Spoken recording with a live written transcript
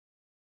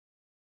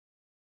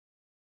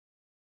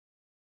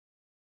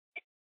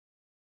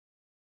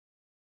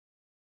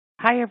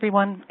Hi,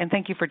 everyone, and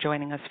thank you for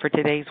joining us for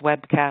today's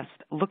webcast,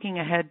 Looking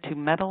Ahead to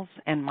Metals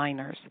and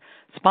Miners,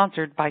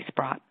 sponsored by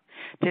Sprott.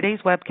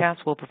 Today's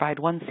webcast will provide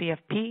one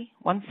CFP,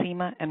 one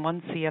CIMA, and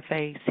one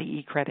CFA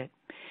CE credit.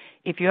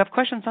 If you have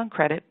questions on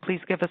credit,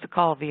 please give us a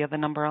call via the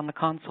number on the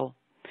console.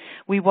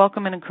 We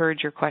welcome and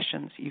encourage your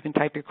questions. You can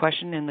type your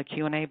question in the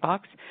Q&A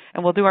box,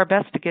 and we'll do our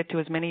best to get to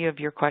as many of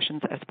your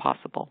questions as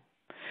possible.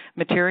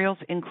 Materials,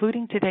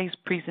 including today's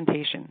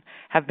presentation,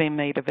 have been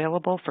made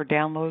available for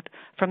download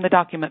from the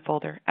document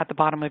folder at the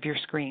bottom of your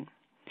screen.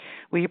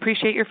 We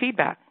appreciate your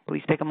feedback.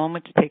 Please take a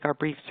moment to take our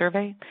brief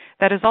survey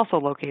that is also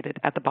located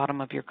at the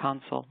bottom of your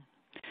console.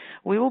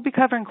 We will be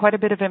covering quite a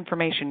bit of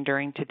information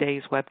during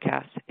today's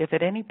webcast. If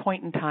at any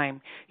point in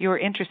time you are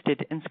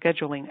interested in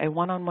scheduling a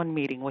one-on-one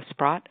meeting with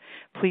Sprott,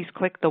 please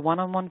click the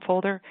one-on-one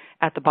folder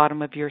at the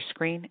bottom of your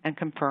screen and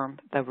confirm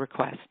the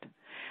request.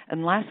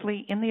 And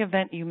lastly, in the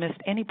event you missed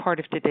any part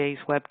of today's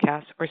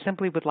webcast or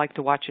simply would like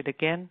to watch it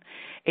again,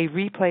 a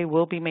replay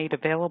will be made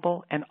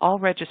available and all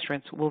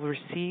registrants will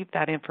receive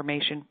that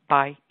information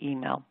by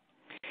email.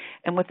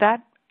 And with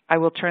that, I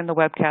will turn the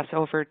webcast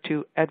over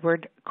to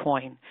Edward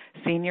Coyne,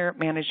 Senior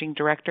Managing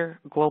Director,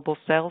 Global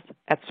Sales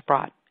at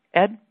Sprott.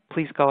 Ed,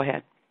 please go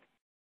ahead.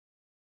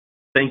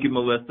 Thank you,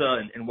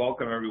 Melissa, and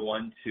welcome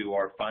everyone to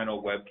our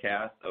final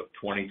webcast of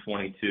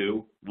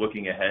 2022,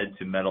 Looking Ahead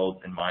to Metals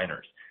and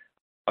Miners.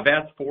 I've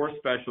asked four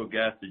special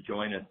guests to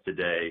join us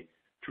today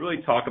to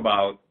really talk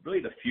about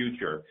the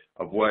future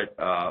of what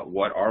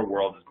our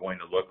world is going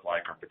to look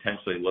like or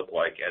potentially look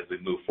like as we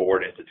move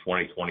forward into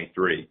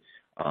 2023.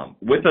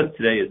 With us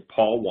today is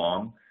Paul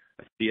Wong,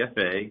 a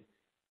CFA,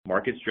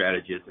 market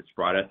strategist at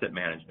Sprott Asset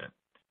Management.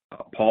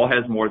 Paul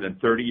has more than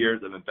 30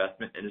 years of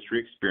investment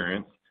industry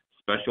experience,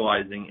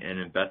 specializing in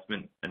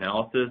investment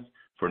analysis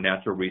for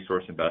natural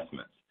resource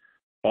investments.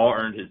 Paul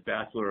earned his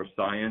Bachelor of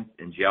Science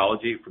in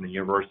Geology from the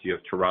University of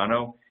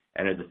Toronto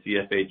and is a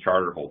CFA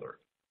charter holder.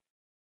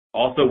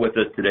 Also with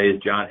us today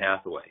is John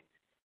Hathaway,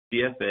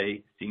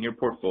 CFA Senior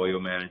Portfolio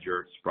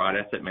Manager, Sprott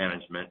Asset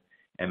Management,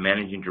 and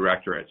Managing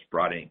Director at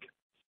Sprott Inc.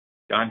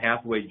 John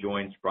Hathaway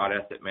joined Sprott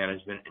Asset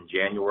Management in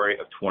January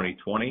of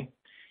 2020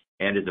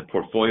 and is a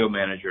portfolio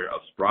manager of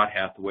Sprott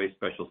Hathaway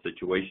Special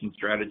Situation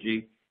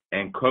Strategy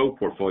and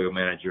co-portfolio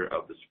manager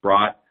of the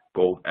Sprott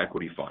Gold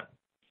Equity Fund.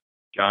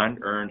 John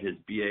earned his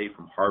BA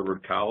from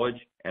Harvard College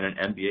and an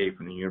MBA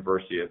from the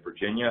University of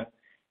Virginia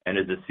and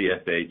is a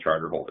CFA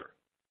charter holder.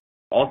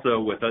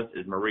 Also with us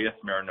is Maria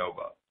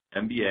Smirnova,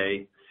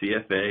 MBA,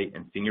 CFA,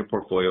 and Senior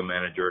Portfolio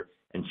Manager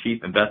and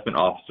Chief Investment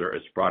Officer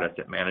at Sprott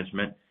Asset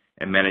Management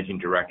and Managing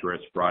Director at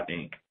Sprott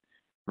Inc.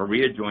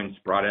 Maria joined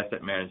Sprott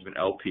Asset Management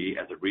LP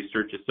as a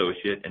research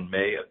associate in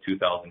May of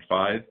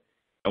 2005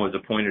 and was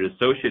appointed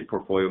Associate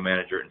Portfolio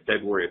Manager in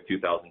February of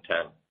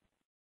 2010.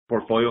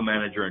 Portfolio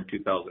Manager in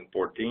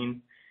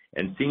 2014,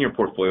 and Senior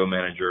Portfolio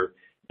Manager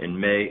in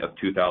May of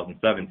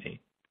 2017.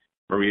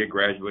 Maria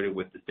graduated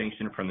with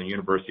distinction from the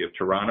University of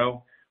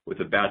Toronto with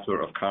a Bachelor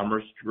of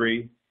Commerce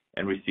degree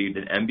and received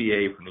an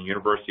MBA from the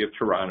University of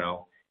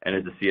Toronto and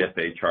is a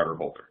CFA charter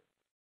holder.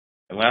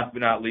 And last but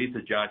not least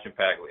is John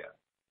Ciampaglia.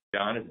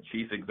 John is the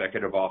Chief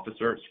Executive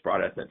Officer at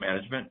Sprott Asset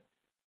Management,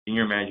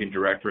 Senior Managing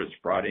Director at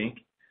Sprott Inc.,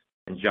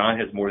 and John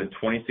has more than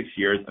 26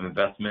 years of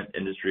investment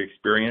industry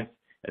experience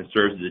and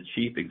serves as the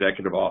Chief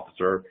Executive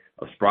Officer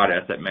of Sprott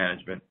Asset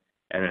Management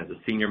and as a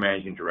Senior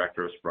Managing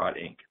Director of Sprott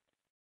Inc.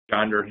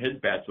 John earned his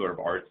Bachelor of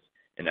Arts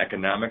in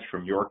Economics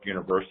from York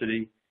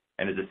University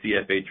and is a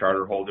CFA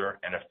charter holder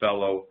and a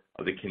Fellow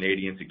of the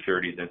Canadian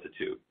Securities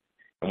Institute.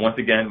 And once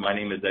again, my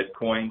name is Ed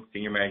Coyne,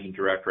 Senior Managing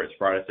Director at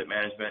Sprott Asset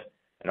Management,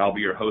 and I'll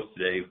be your host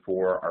today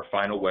for our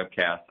final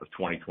webcast of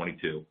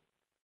 2022.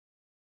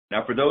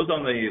 Now, for those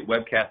on the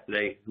webcast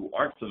today who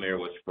aren't familiar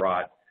with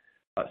Sprott,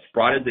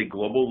 Sprott is a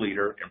global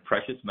leader in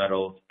precious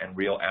metals and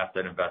real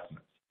asset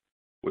investments.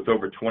 With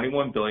over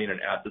 $21 billion in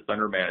assets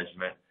under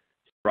management,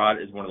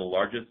 Sprott is one of the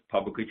largest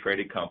publicly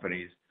traded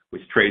companies,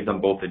 which trades on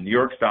both the New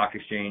York Stock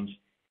Exchange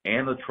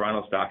and the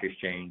Toronto Stock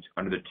Exchange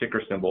under the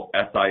ticker symbol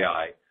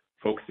SII,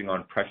 focusing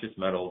on precious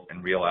metals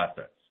and real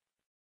assets.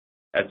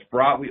 At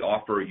Sprott, we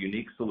offer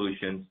unique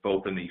solutions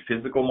both in the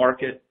physical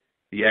market,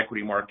 the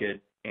equity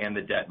market, and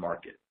the debt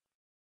market.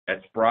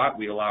 At Sprott,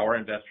 we allow our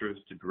investors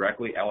to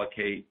directly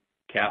allocate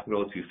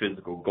capital to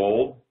physical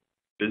gold,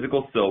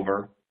 physical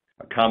silver,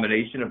 a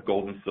combination of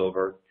gold and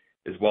silver,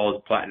 as well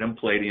as platinum,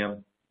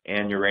 palladium,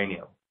 and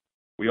uranium.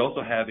 We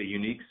also have a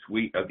unique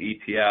suite of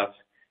ETFs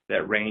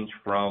that range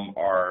from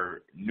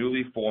our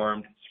newly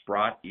formed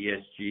Sprott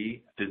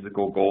ESG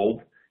physical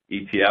gold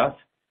ETF,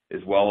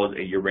 as well as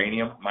a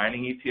uranium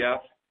mining ETF,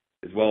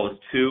 as well as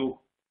two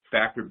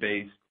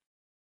factor-based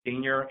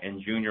senior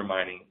and junior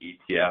mining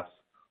ETFs,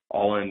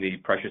 all in the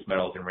precious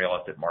metals and real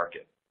estate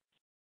market.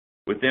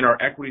 Within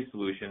our equity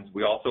solutions,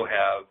 we also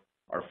have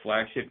our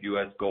flagship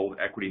U.S. Gold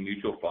Equity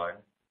Mutual Fund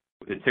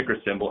with the ticker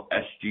symbol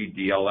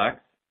SGDLX,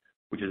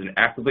 which is an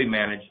actively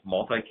managed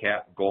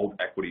multi-cap gold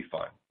equity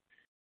fund.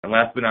 And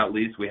last but not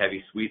least, we have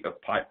a suite of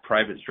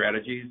private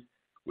strategies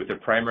with a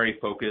primary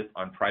focus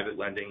on private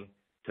lending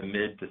to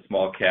mid to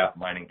small cap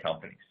mining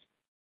companies.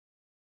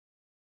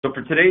 So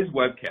for today's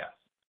webcast,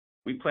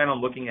 we plan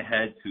on looking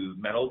ahead to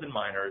metals and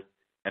miners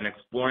and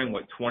exploring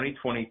what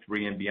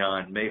 2023 and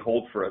beyond may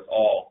hold for us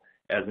all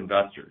as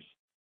investors.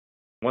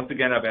 Once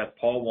again, I've asked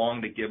Paul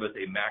Wong to give us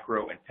a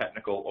macro and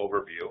technical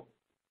overview.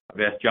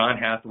 I've asked John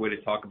Hathaway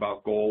to talk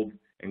about gold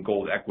and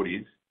gold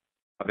equities.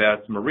 I've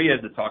asked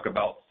Maria to talk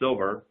about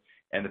silver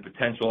and the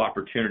potential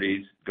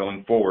opportunities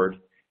going forward.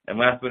 And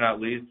last but not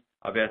least,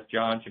 I've asked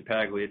John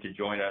Chimpaglia to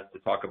join us to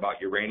talk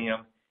about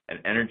uranium and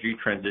energy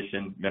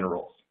transition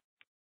minerals.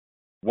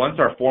 Once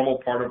our formal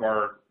part of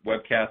our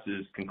webcast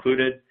is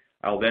concluded,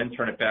 I'll then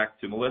turn it back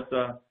to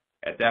Melissa.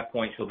 At that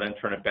point, she'll then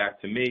turn it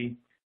back to me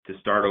to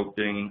start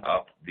opening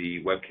up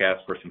the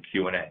webcast for some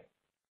Q&A.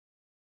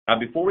 Now,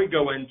 before we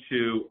go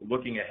into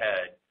looking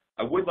ahead,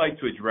 I would like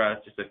to address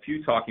just a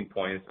few talking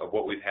points of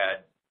what we've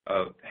had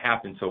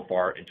happen so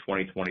far in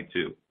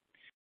 2022.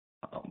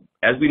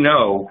 As we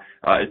know,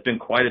 it's been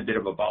quite a bit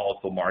of a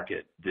volatile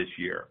market this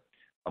year.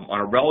 On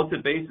a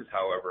relative basis,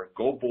 however,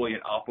 gold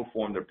bullion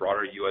outperformed the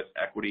broader U.S.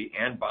 equity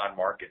and bond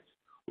markets,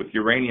 with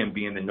uranium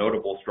being the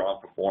notable strong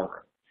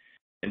performer.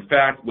 In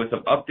fact, with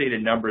some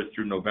updated numbers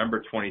through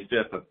November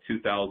 25th of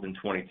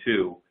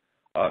 2022,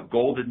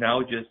 gold is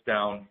now just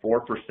down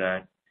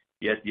 4%,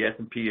 yet the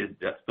S&P is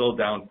still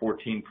down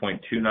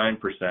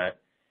 14.29%,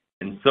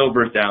 and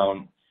silver is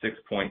down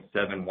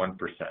 6.71%.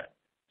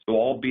 So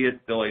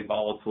albeit still a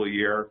volatile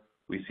year,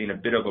 we've seen a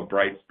bit of a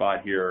bright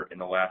spot here in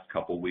the last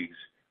couple of weeks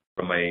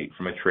from a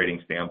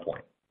trading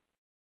standpoint.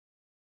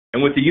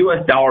 And with the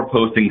U.S. dollar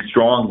posting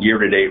strong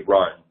year-to-date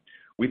run,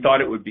 we thought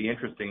it would be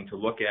interesting to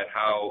look at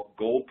how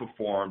gold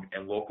performed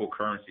in local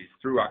currencies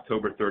through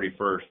October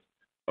 31st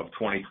of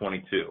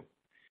 2022.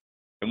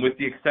 And with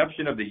the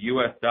exception of the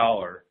U.S.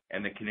 dollar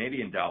and the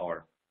Canadian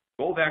dollar,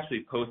 gold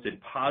actually posted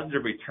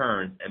positive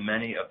returns in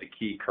many of the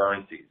key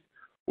currencies,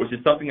 which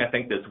is something I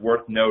think that's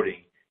worth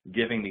noting,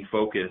 given the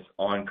focus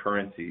on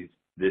currencies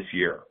this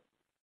year.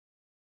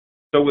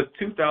 So with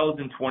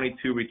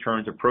 2022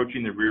 returns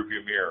approaching the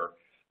rearview mirror,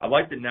 I'd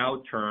like to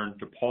now turn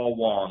to Paul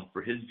Wong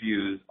for his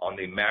views on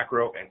the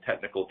macro and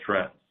technical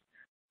trends.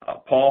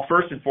 Paul,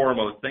 first and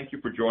foremost, thank you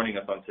for joining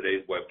us on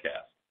today's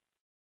webcast.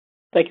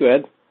 Thank you,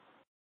 Ed.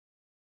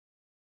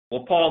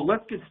 Well, Paul,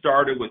 let's get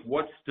started with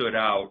what stood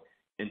out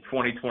in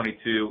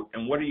 2022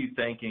 and what are you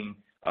thinking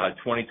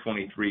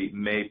 2023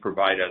 may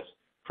provide us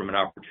from an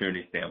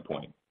opportunity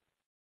standpoint?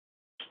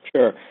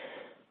 Sure.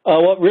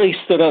 What really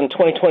stood out in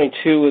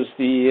 2022 was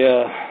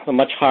the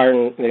much higher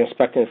than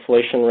expected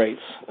inflation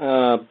rates.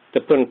 To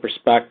put in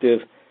perspective,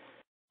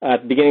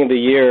 at the beginning of the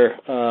year,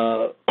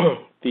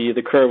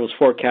 the curve was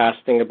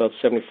forecasting about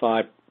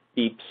 75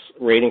 beeps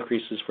rate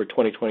increases for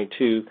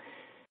 2022,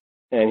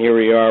 and here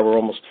we are, we're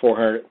almost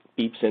 400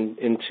 beeps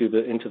into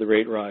the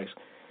rate rise.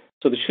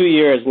 So the 2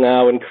 years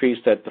now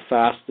increased at the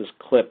fastest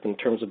clip in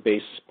terms of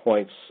basis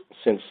points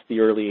since the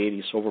early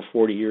 80s, over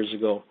 40 years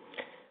ago.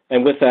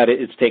 And with that,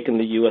 it's taken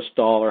the U.S.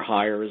 dollar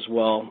higher as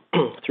well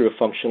through a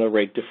function of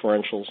rate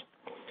differentials.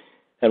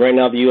 And right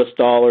now, the U.S.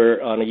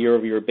 dollar on a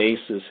year-over-year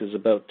basis is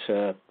about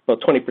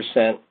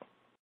 20%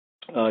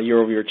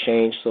 year-over-year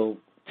change. So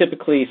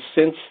typically,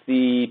 since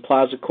the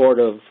Plaza Accord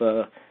of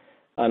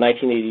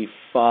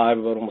 1985,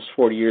 about almost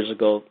 40 years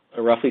ago,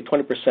 a roughly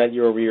 20%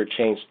 year-over-year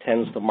change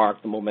tends to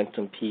mark the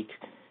momentum peak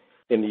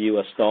in the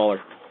U.S. dollar.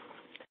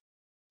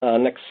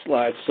 Next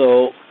slide.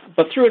 So,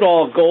 but through it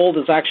all, gold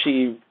has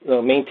actually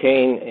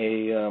maintained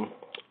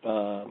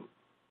a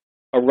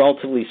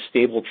relatively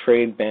stable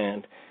trade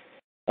band.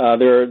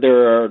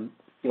 There are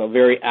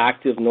very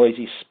active,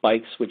 noisy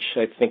spikes, which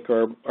I think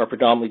are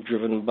predominantly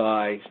driven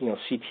by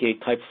CTA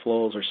type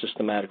flows or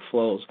systematic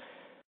flows.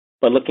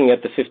 But looking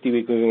at the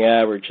 50-week moving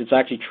average, it's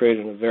actually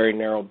traded in a very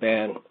narrow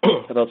band,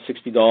 about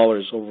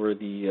 $60 over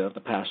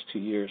the past 2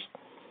 years.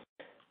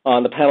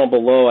 On the panel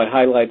below, I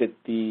highlighted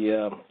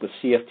the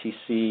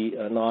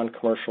CFTC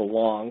non-commercial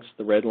longs,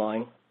 the red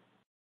line,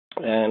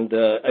 and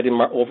I didn't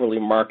overly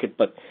mark it,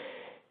 but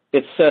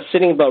it's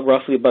sitting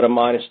roughly about a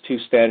 -2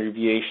 standard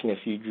deviation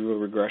if you drew a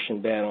regression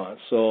band on it.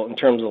 So in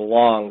terms of the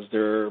longs,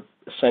 they're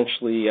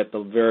essentially at the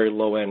very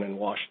low end and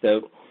washed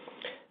out.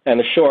 And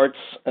the shorts,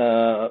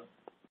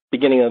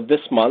 beginning of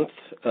this month,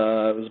 it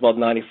was about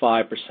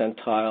 95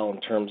 percentile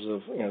in terms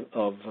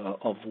of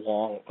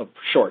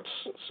shorts.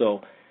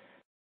 So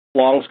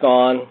long's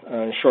gone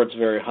and short's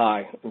very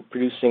high,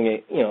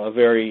 producing a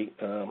very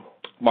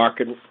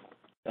market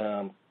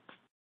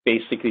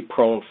basically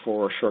prone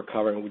for short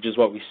covering, which is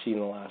what we've seen in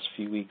the last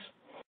few weeks.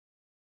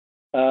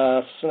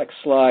 So next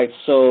slide.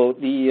 So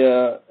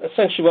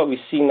essentially what we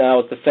see now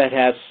is the Fed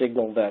has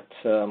signaled that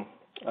the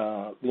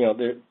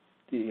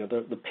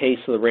pace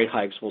of the rate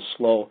hikes will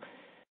slow,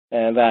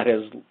 and that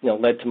has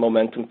led to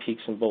momentum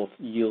peaks in both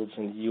yields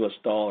and the U.S.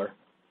 dollar.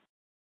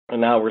 And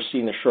now we're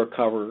seeing a short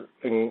cover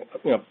in,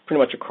 pretty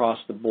much across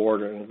the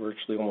board in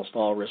virtually almost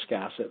all risk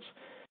assets,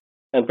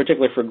 and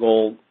particularly for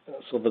gold.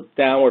 So the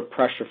downward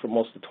pressure for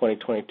most of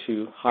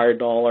 2022, higher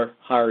dollar,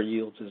 higher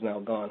yields, is now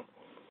gone.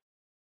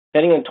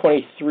 Heading in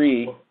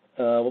 23,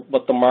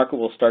 what the market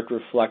will start to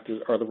reflect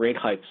are the rate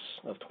hikes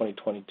of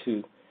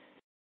 2022.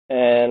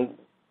 And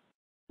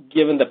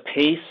given the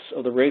pace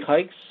of the rate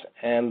hikes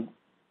and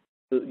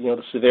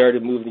the severity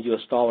of moving the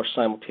U.S. dollar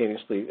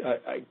simultaneously,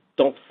 I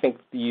don't think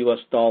the U.S.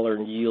 dollar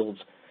and yields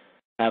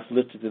have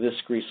lifted to this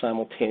degree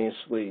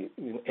simultaneously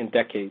in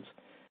decades.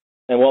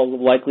 And what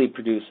will likely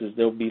produce is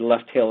there will be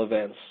left tail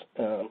events,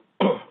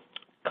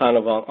 kind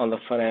of on the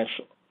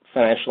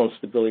financial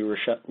instability,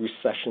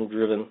 recession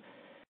driven.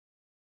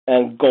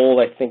 And gold,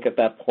 I think, at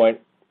that point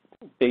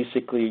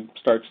basically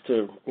starts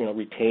to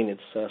retain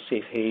its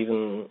safe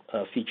haven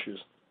features.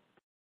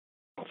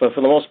 But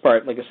for the most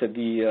part, like I said,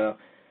 the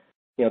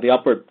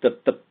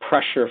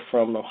pressure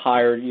from the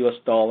higher U.S.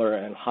 dollar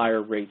and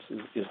higher rates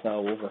is now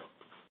over.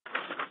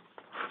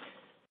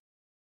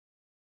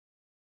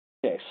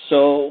 Okay,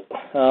 so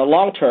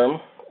long term,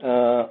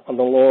 on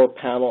the lower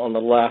panel on the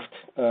left,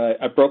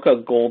 I broke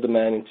out gold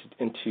demand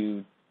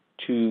into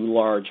two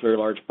very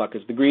large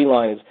buckets. The green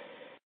lines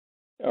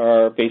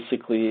are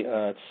basically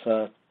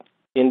it's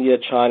India,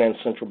 China, and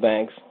central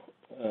banks.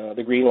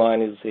 The green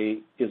line is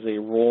a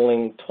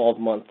rolling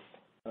 12-month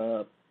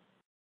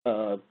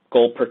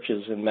gold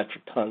purchase in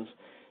metric tons.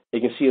 You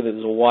can see that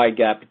there's a wide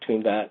gap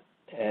between that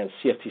and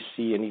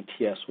CFTC and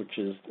ETS, which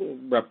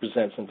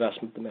represents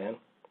investment demand.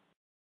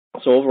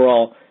 So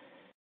overall,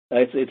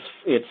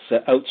 it's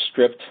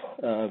outstripped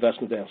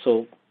investment demand.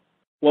 So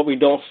what we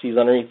don't see is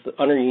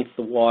underneath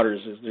the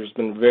waters is there's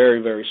been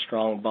very, very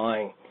strong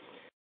buying,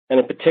 and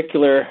in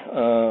particular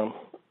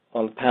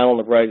on the panel on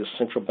the right is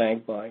central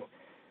bank buying.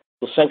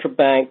 So central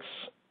banks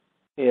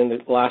in the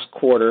last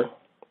quarter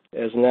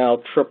has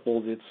now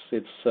tripled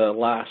its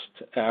last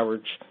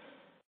average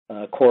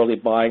quarterly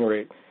buying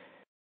rate.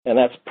 And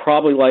that's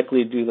probably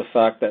likely due to the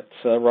fact that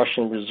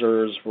Russian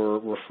reserves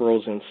were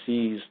frozen,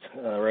 seized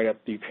right after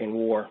the Ukraine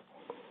war.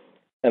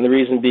 And the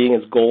reason being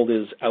is gold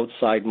is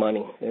outside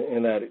money,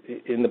 in that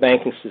in the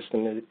banking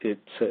system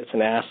it's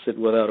an asset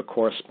without a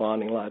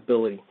corresponding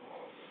liability.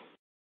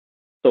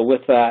 So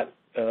with that,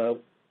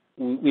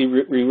 we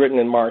rewritten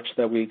in March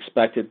that we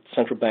expected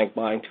central bank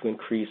buying to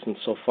increase, and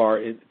so far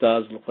it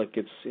does look like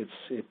it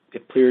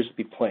appears to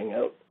be playing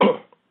out.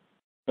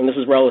 And this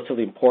is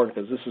relatively important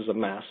because this is a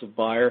massive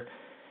buyer.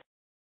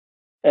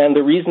 And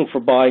the reason for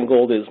buying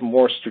gold is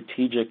more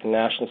strategic and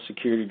national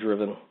security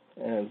driven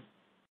than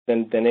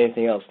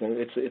anything else. And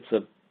it's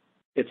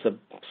a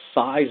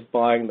size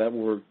buying that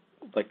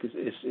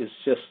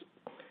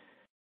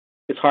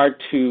it's hard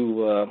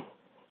to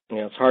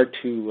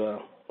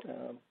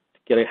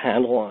get a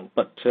handle on.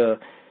 But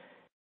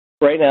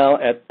right now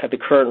at the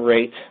current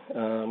rate,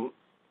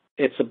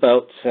 it's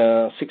about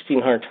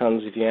 1,600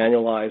 tons if you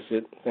annualize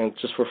it. And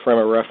just for frame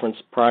of reference,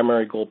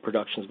 primary gold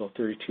production is about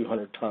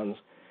 3,200 tons.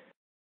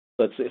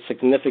 So it's a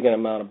significant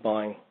amount of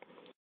buying.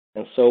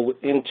 And so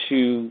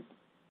into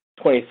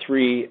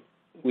 23,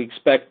 we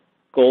expect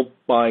gold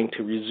buying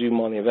to resume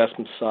on the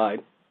investment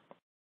side.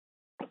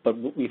 But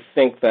we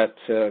think that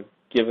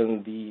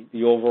given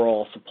the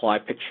overall supply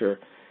picture,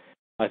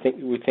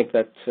 we think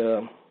that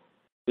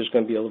there's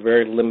going to be a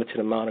very limited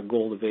amount of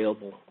gold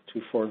available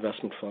for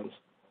investment funds.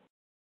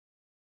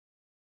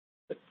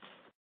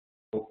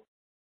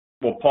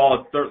 Well, Paul,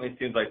 it certainly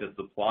seems like the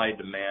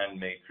supply-demand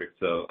matrix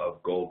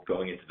of gold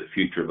going into the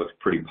future looks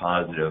pretty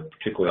positive,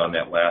 particularly on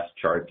that last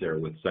chart there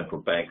with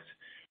central banks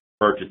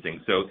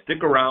purchasing. So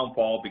stick around,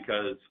 Paul,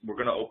 because we're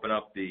going to open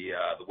up the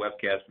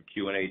webcast for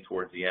Q&A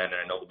towards the end, and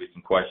I know there'll be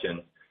some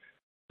questions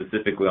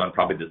specifically on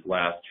probably this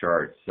last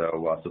chart.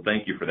 So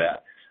thank you for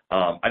that.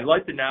 I'd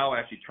like to now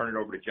actually turn it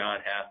over to John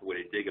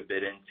Hathaway to dig a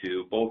bit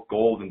into both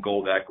gold and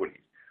gold equities.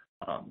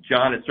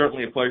 John, it's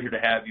certainly a pleasure to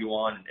have you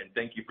on, and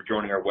thank you for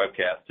joining our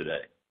webcast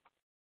today.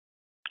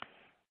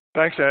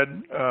 Thanks,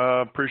 Ed.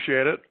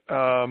 Appreciate it.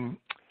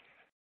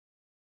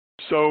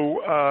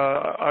 So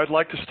I'd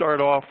like to start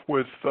off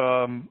with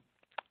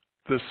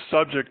this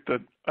subject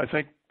that I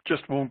think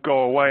just won't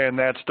go away, and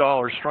that's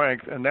dollar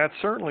strength. And that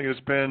certainly has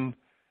been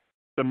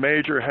the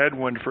major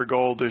headwind for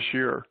gold this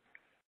year.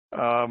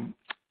 And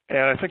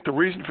I think the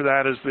reason for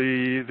that is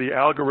the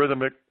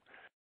algorithmic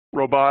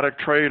robotic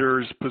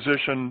traders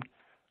position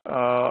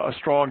a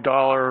strong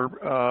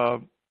dollar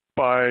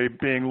by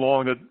being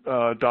long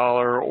the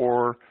dollar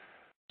or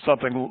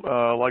something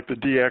like the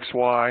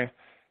DXY,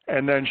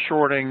 and then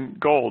shorting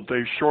gold.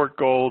 They short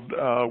gold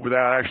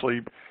without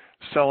actually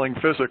selling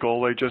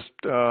physical. They just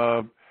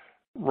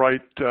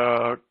write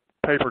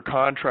paper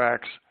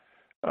contracts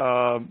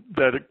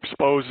that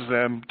exposes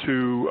them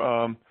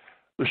to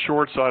the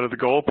short side of the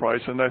gold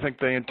price, and I think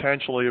they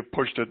intentionally have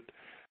pushed it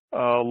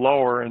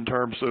lower in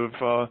terms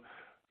of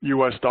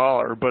U.S.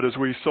 dollar. But as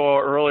we saw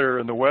earlier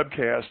in the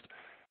webcast,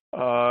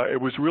 it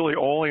was really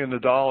only in the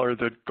dollar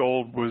that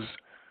gold was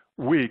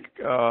weak.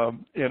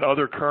 In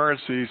other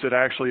currencies, it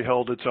actually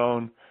held its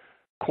own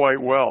quite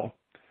well.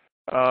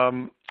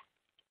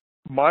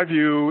 My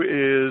view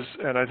is,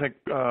 and I think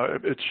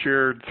it's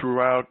shared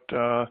throughout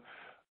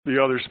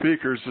the other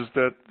speakers, is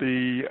that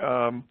the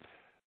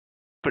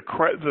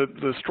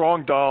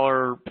strong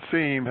dollar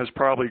theme has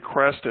probably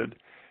crested,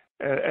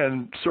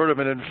 and sort of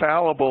an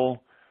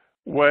infallible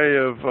way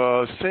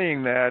of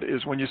seeing that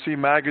is when you see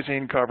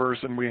magazine covers,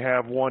 and we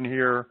have one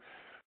here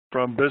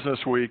from Business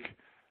Week,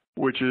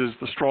 which is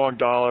the strong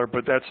dollar,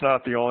 but that's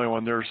not the only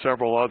one. There are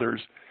several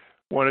others.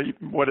 When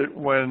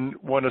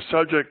a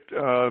subject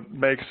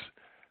makes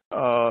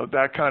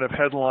that kind of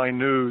headline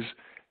news,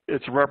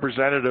 it's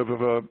representative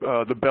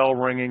of the bell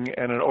ringing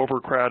and an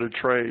overcrowded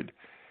trade.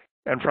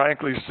 And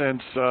frankly,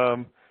 since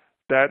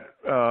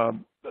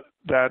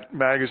that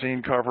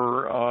magazine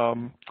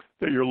cover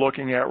that you're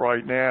looking at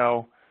right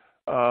now,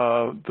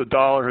 the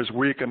dollar has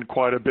weakened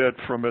quite a bit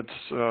from its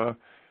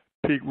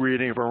peak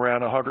reading of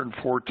around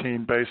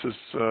 114 basis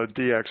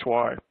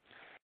DXY.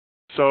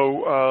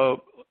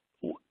 So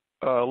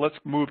let's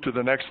move to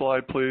the next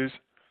slide, please.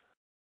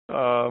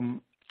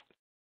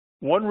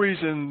 One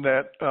reason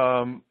that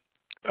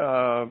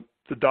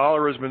the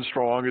dollar has been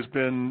strong has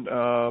been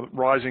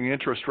rising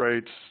interest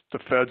rates, the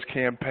Fed's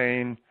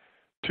campaign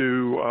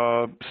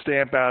to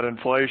stamp out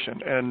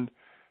inflation. And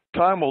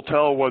time will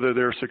tell whether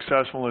they're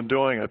successful in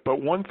doing it.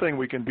 But one thing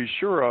we can be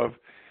sure of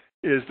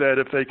is that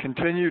if they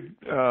continue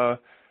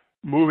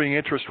moving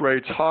interest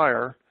rates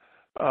higher,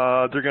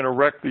 they're going to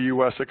wreck the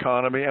U.S.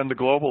 economy and the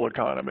global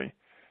economy.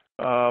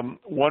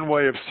 One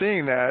way of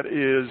seeing that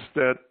is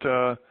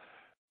that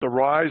the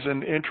rise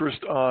in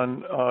interest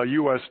on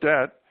U.S.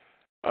 debt,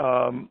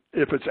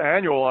 if it's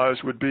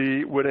annualized, would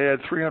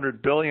add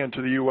 $300 billion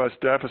to the U.S.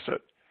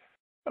 deficit,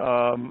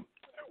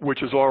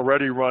 which is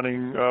already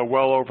running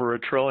well over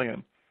 $1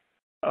 trillion.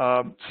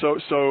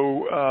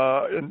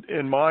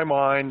 In my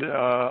mind,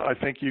 I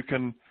think you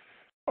can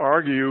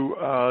argue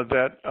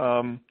that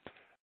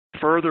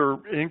further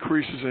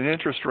increases in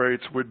interest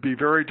rates would be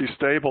very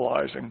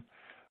destabilizing.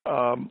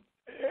 And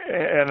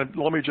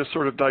let me just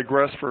sort of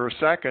digress for a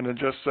second and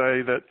just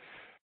say that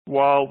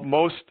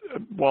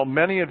while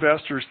many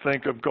investors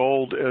think of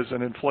gold as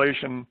an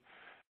inflation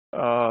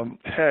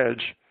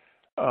hedge,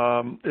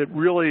 it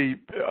really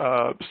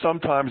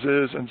sometimes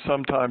is and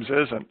sometimes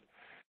isn't.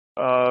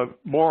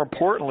 More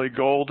importantly,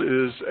 gold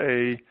is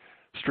a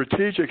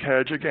strategic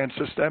hedge against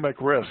systemic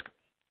risk.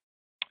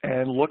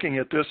 And looking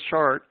at this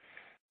chart,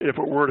 if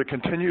it were to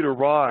continue to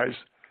rise,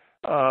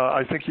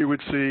 I think you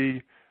would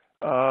see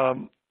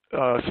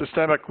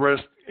systemic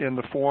risk in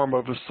the form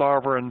of a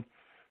sovereign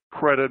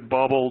credit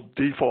bubble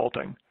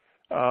defaulting,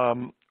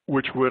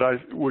 which would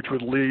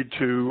lead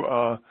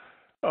to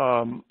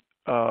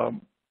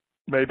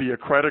maybe a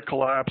credit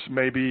collapse,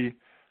 maybe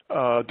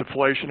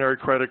deflationary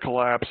credit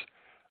collapse,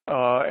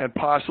 and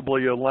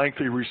possibly a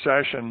lengthy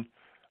recession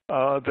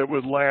that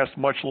would last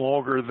much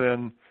longer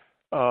than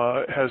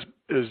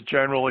is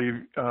generally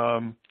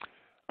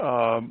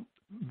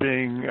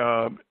being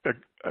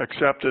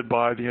accepted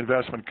by the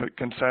investment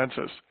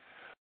consensus.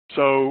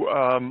 So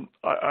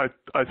I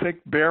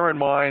think bear in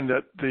mind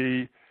that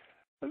the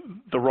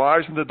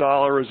rise in the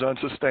dollar is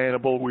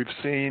unsustainable. We've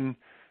seen,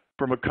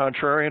 from a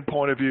contrarian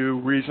point of view,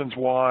 reasons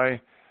why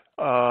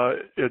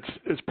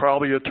it's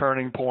probably a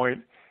turning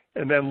point.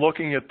 And then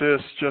looking at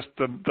this, just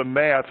the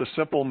math, the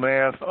simple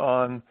math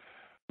on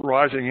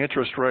rising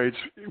interest rates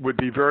would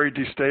be very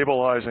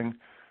destabilizing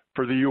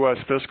for the U.S.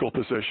 fiscal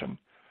position.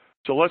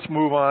 So let's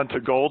move on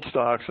to gold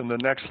stocks in the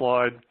next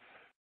slide.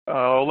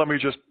 Let me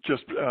just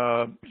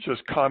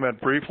comment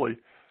briefly.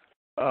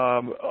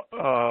 Ed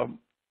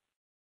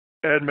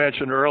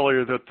mentioned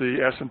earlier that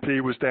the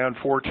S&P was down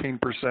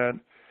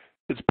 14%.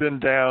 It's been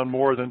down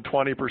more than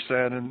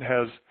 20% and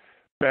has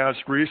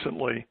bounced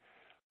recently.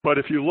 But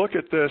if you look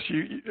at this,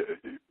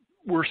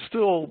 we're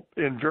still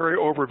in very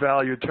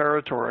overvalued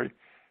territory.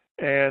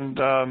 And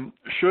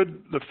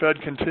should the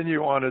Fed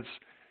continue on its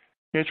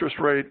interest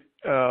rate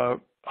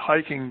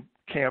hiking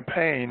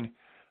campaign,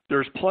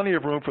 there's plenty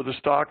of room for the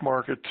stock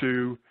market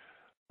to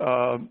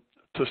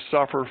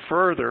suffer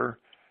further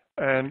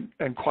and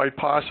quite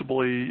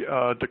possibly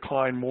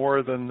decline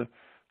more than the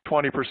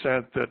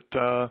 20%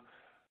 that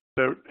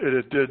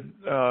it did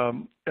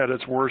at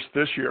its worst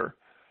this year.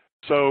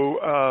 So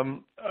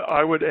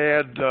I would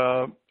add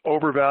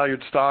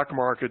overvalued stock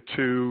market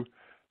to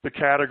the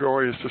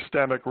category of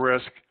systemic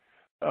risk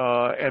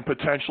and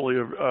potentially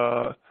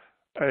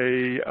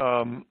a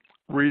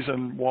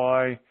reason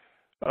why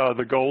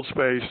the gold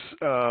space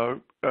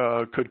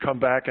could come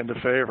back into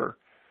favor.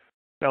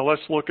 Now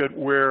let's look at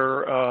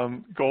where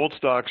gold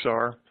stocks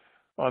are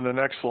on the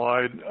next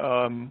slide.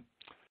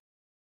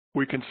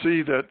 We can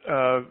see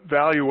that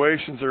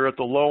valuations are at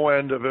the low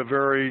end of a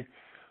very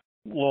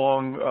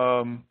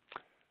long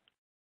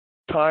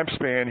time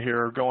span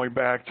here, going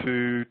back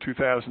to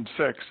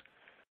 2006.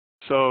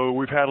 So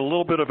we've had a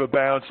little bit of a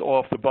bounce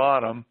off the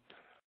bottom,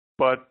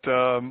 but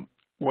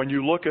when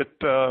you look at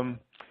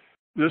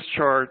this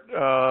chart,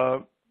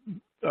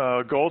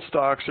 gold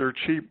stocks are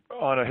cheap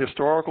on a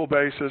historical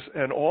basis,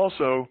 and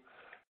also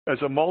as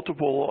a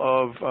multiple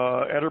of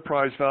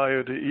enterprise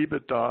value to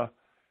EBITDA,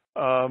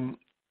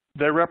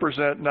 they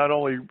represent not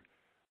only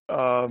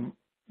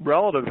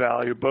relative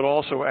value, but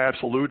also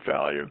absolute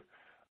value.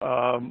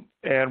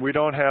 And we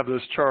don't have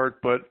this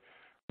chart, but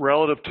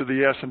relative to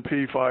the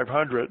S&P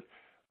 500,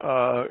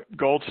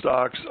 gold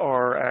stocks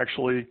are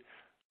actually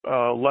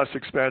less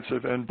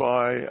expensive, and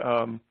by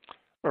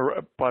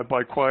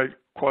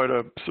quite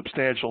a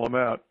substantial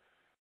amount.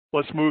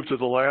 let's move to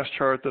the last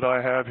chart that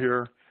I have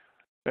here,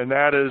 and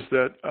that is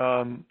that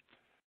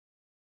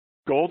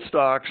gold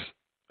stocks,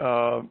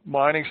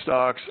 mining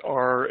stocks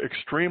are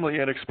extremely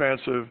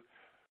inexpensive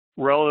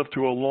relative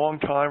to a long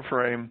time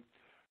frame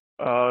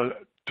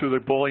to the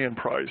bullion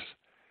price.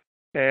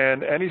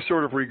 And any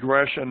sort of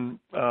regression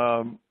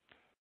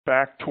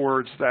back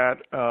towards that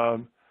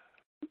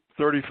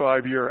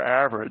 35-year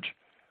average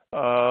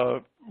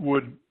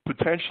would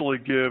potentially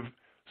give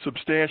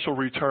substantial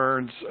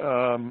returns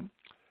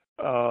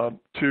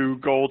to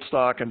gold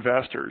stock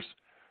investors.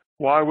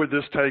 Why would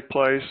this take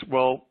place?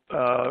 Well,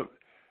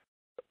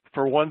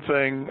 for one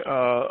thing,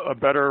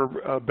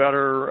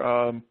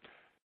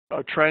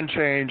 a trend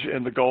change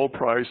in the gold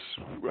price,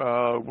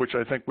 which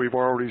I think we've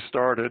already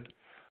started.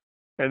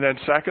 And then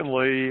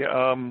secondly,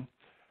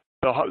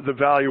 the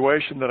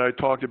valuation that I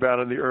talked about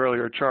in the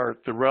earlier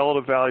chart, the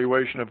relative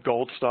valuation of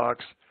gold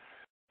stocks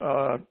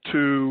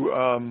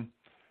to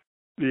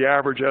the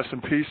average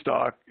S&P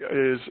stock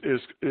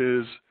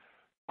is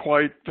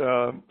quite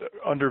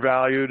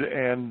undervalued,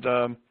 and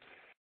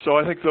so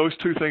I think those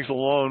two things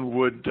alone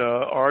would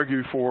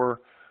argue for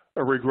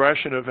a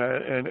regression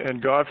event,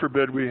 and God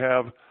forbid we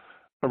have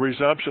a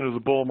resumption of the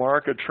bull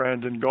market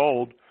trend in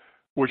gold,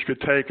 which could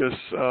take us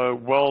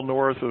well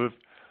north of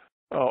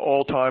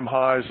all-time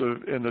highs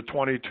in the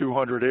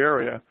 2,200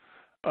 area.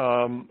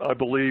 I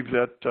believe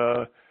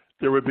that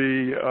there would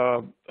be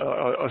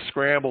a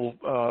scramble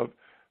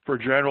for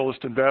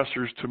generalist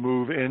investors to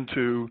move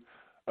into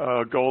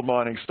gold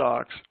mining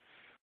stocks.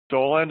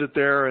 So I'll end it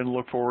there and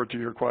look forward to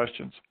your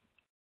questions.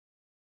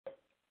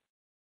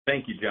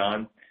 Thank you,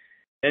 John.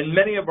 And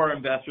many of our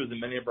investors and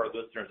many of our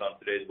listeners on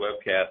today's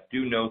webcast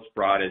do know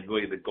Sprott as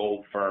really the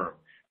gold firm.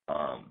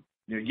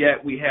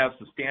 Yet we have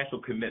substantial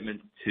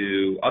commitments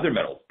to other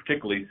metals,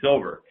 particularly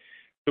silver.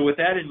 So with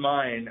that in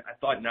mind, I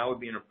thought now would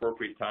be an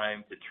appropriate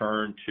time to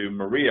turn to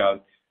Maria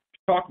to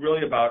talk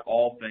really about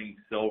all things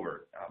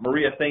silver.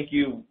 Maria, thank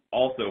you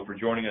also for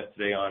joining us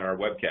today on our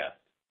webcast.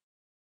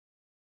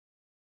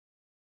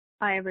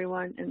 Hi,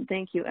 everyone, and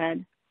thank you,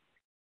 Ed.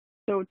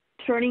 So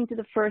turning to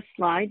the first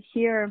slide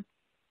here,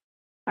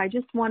 I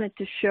just wanted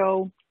to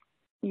show,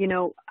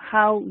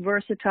 how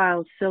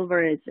versatile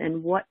silver is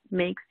and what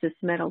makes this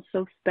metal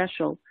so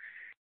special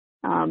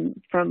from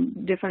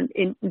different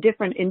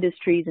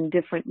industries and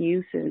different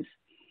uses.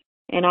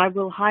 And I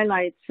will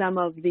highlight some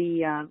of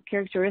the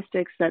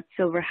characteristics that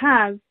silver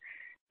has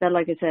that,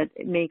 like I said,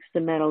 it makes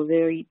the metal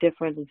very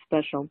different and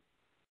special.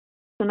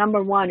 So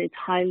number one, it's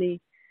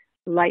highly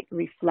light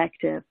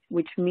reflective,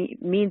 which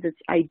means it's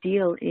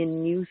ideal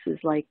in uses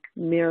like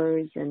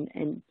mirrors and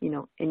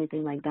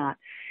anything like that.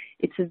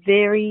 It's a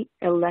very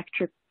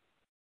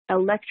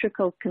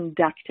electrical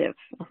conductive.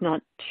 I'm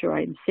not sure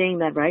I'm saying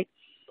that right.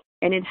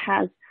 And it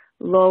has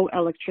low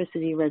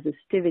electricity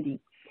resistivity.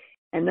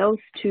 And those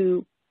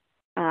two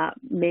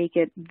make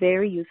it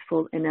very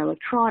useful in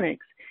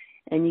electronics.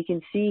 And you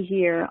can see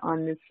here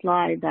on this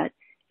slide that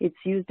it's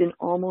used in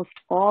almost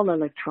all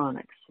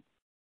electronics.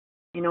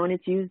 And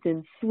it's used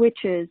in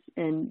switches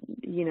and,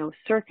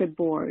 circuit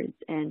boards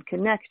and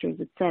connectors,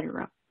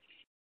 etc.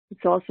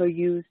 It's also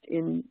used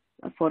in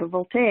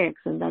photovoltaics,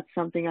 and that's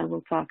something I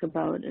will talk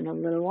about in a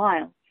little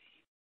while.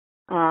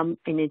 And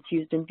it's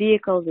used in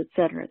vehicles,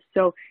 etc.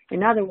 So,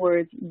 in other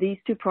words, these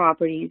two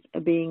properties,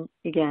 being,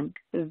 again,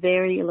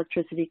 very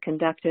electricity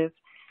conductive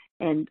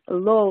and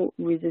low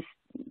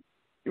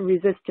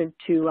resistant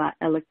to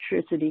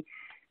electricity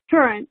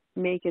current,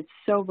 make it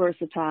so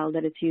versatile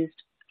that it's used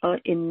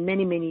in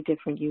many, many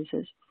different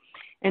uses.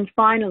 And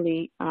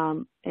finally,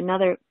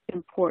 another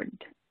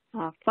important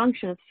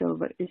function of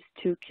silver is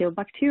to kill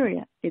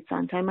bacteria. It's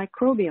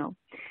antimicrobial,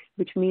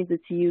 which means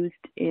it's used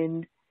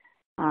in,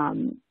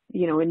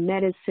 in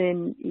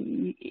medicine.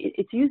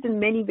 It's used in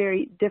many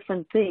very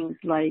different things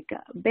like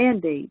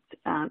Band-Aids.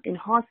 In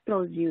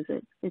hospitals use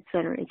it, et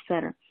cetera, et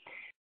cetera.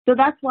 So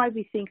that's why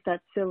we think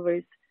that silver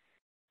is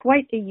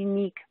quite a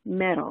unique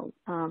metal,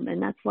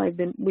 and that's why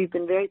we've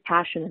been very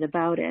passionate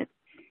about it.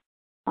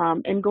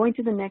 And going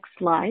to the next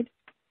slide.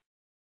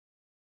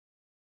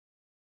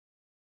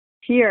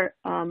 Here,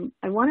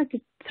 I wanted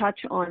to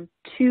touch on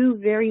two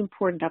very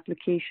important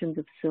applications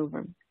of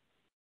silver.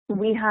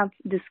 We have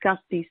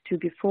discussed these two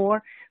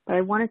before, but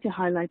I wanted to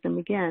highlight them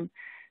again.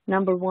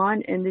 Number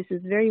one, and this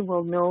is very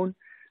well known,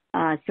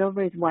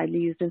 silver is widely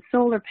used in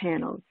solar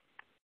panels.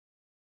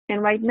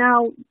 And right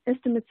now,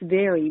 estimates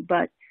vary,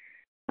 but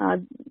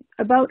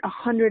about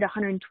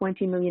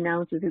 120 million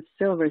ounces of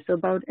silver, so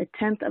about a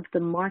tenth of the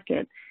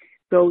market,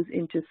 goes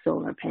into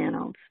solar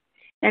panels.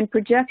 And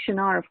projection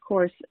are, of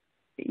course,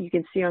 you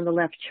can see on the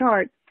left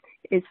chart,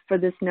 is for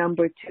this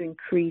number to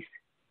increase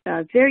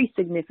very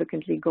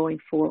significantly going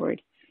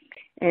forward.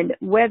 And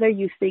whether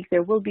you think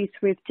there will be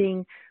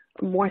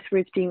more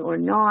thrifting or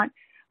not,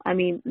 I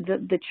mean,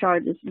 the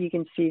chart, you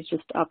can see, is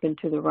just up and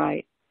to the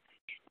right.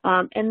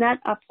 And that,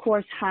 of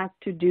course, has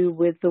to do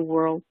with the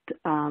world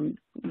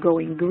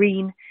going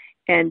green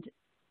and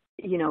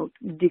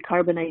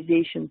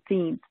decarbonization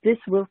themes. This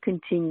will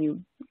continue.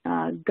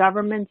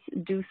 Governments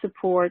do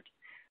support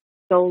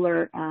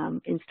solar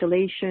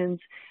installations.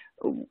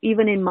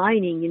 Even in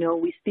mining,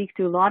 we speak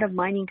to a lot of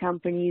mining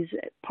companies.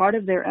 Part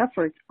of their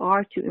efforts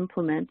are to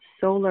implement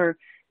solar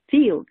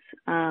fields,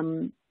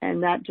 and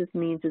that just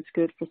means it's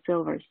good for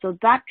silver. So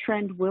that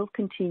trend will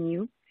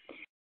continue,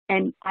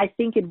 and I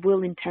think it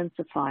will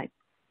intensify.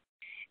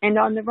 And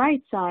on the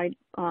right side,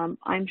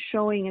 I'm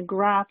showing a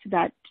graph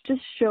that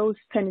just shows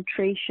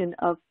penetration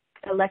of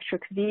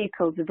electric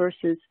vehicles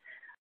versus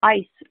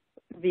ICE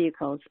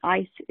vehicles.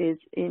 ICE is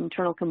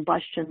internal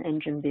combustion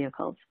engine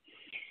vehicles.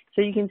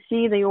 So you can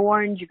see the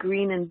orange,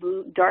 green, and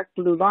blue, dark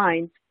blue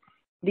lines.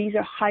 These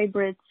are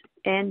hybrids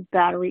and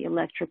battery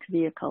electric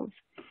vehicles.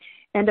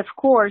 And of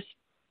course,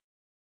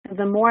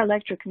 the more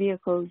electric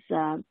vehicles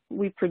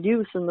we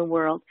produce in the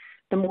world,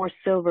 the more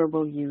silver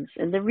we'll use.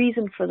 And the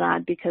reason for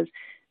that, because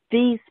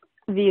these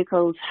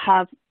vehicles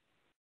have,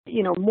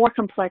 more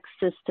complex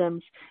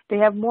systems. They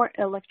have more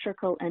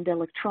electrical and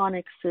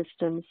electronic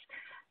systems.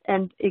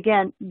 And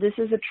again, this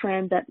is a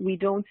trend that we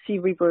don't see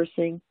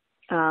reversing.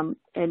 And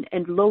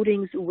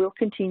loadings will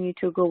continue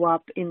to go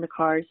up in the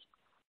cars.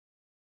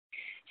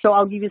 So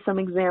I'll give you some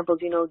examples.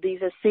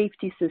 These are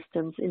safety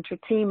systems,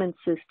 entertainment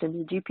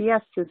systems,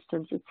 GPS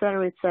systems, et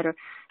cetera, et cetera.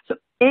 So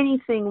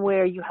anything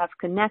where you have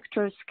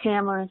connectors,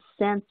 cameras,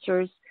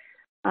 sensors,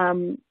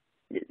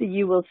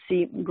 you will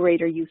see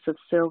greater use of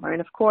silver.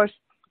 And of course,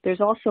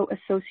 there's also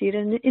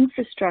associated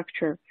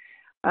infrastructure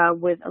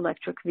with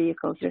electric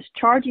vehicles. There's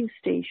charging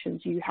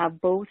stations. You have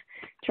both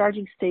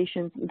charging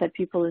stations that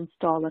people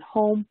install at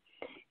home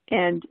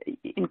and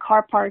in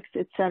car parks,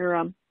 et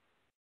cetera.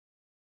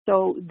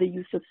 So the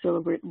use of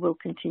silver will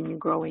continue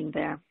growing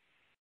there.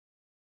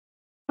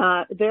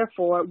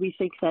 Therefore, we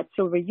think that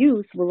silver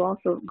use will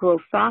also grow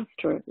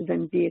faster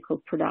than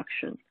vehicle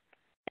production.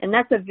 And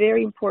that's a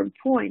very important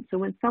point. So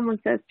when someone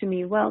says to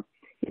me, well,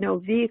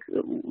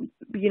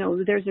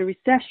 there's a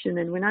recession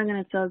and we're not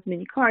going to sell as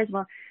many cars,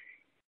 well,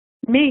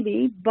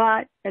 maybe,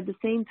 but at the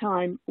same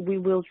time, we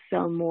will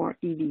sell more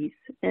EVs.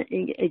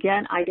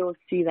 Again, I don't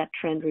see that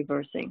trend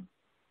reversing.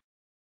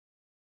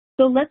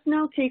 So let's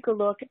now take a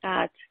look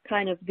at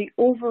kind of the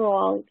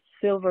overall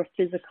silver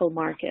physical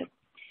market.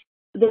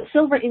 The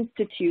Silver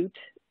Institute,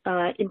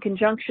 in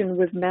conjunction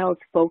with Metals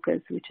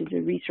Focus, which is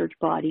a research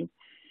body,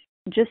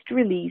 just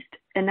released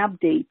an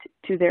update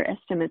to their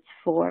estimates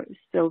for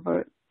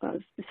silver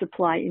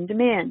supply and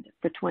demand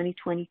for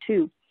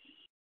 2022.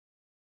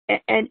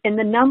 And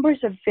the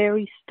numbers are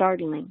very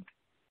startling.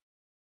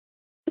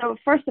 So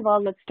first of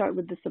all, let's start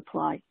with the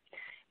supply.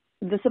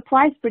 The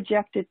supply is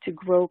projected to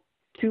grow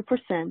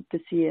 2%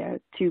 this year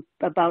to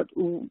about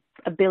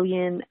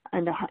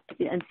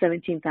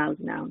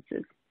 1,017,000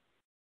 ounces.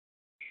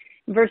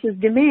 Versus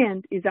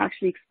demand is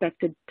actually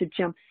expected to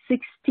jump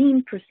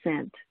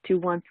 16% to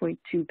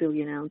 1.2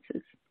 billion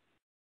ounces.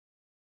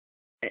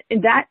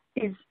 And that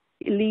is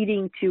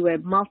leading to a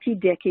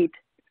multi-decade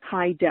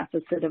high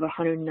deficit of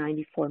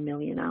 194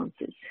 million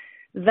ounces.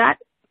 That,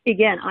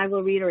 again, I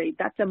will reiterate,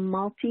 that's a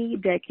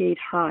multi-decade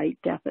high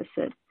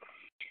deficit.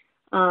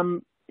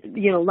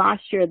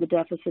 Last year the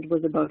deficit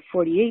was about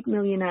 48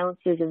 million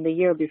ounces, and the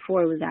year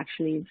before it was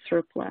actually in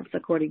surplus,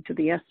 according to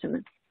the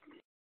estimates.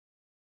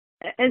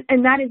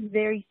 And that is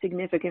very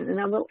significant. And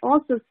I will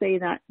also say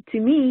that, to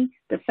me,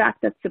 the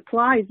fact that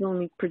supply is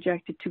only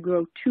projected to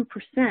grow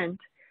 2%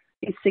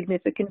 is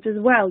significant as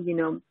well.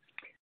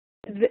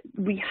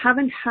 We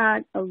haven't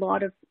had a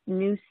lot of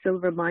new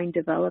silver mine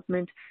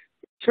development,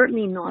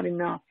 certainly not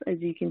enough, as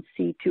you can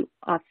see, to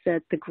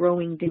offset the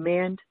growing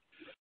demand.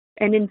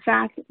 And in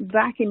fact,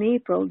 back in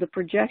April, the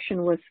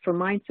projection was for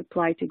mine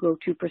supply to grow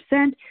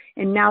 2%,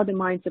 and now the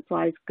mine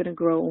supply is going to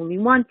grow only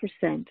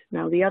 1%.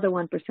 Now, the other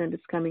 1%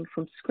 is coming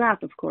from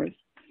scrap, of course.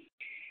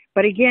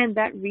 But again,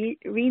 that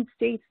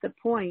reinstates the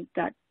point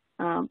that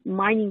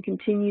mining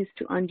continues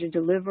to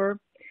underdeliver,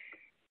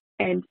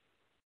 and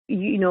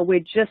we're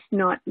just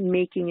not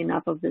making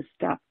enough of this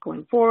stuff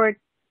going forward.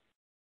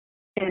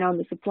 And on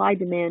the supply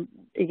demand,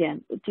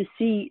 again, to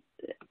see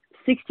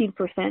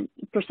 16%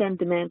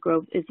 demand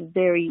growth is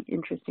very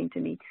interesting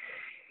to me.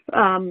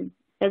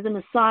 As an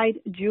aside,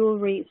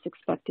 jewelry is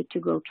expected to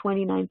grow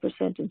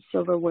 29% and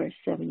silverware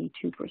 72%.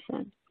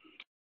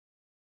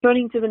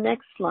 Turning to the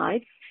next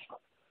slide,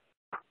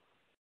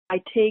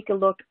 I take a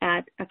look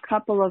at a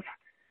couple of,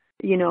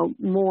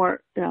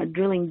 more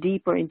drilling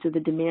deeper into the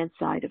demand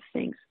side of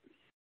things.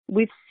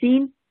 We've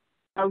seen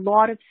a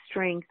lot of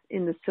strength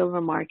in the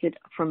silver market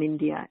from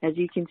India. As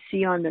you can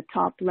see on the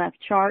top left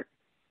chart,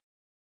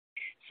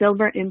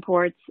 silver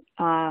imports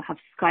have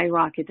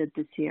skyrocketed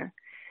this year.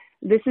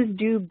 This is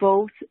due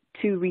both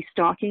to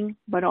restocking,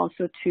 but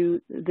also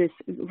to this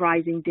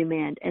rising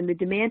demand. And the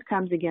demand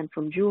comes again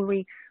from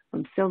jewelry,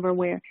 from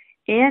silverware,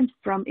 and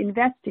from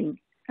investing.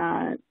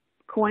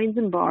 Coins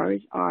and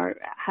bars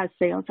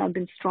sales have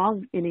been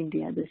strong in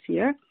India this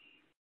year.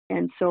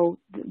 And so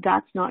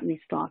that's not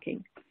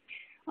restocking.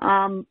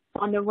 On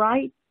the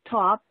right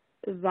top,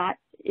 that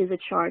is a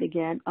chart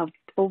again of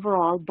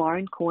overall bar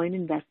and coin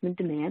investment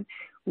demand,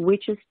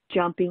 which is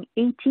jumping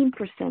 18%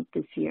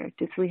 this year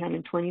to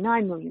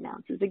 329 million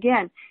ounces.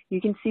 Again, you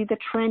can see the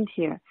trend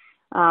here.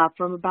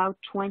 From about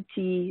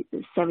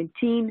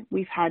 2017,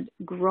 we've had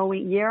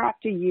growing year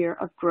after year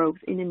of growth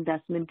in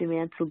investment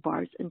demand for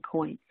bars and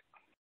coins.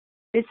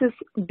 This is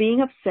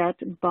being offset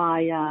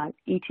by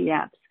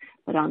ETFs,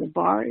 but on the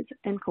bars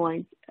and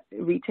coins,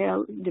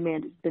 retail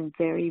demand has been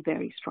very,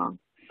 very strong.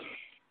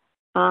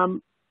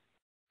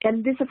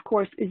 And this, of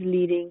course, is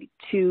leading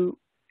to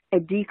a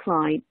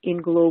decline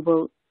in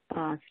global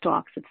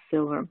stocks of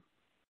silver.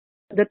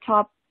 The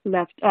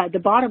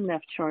bottom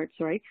left chart,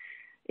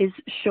 is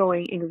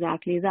showing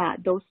exactly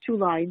that. Those two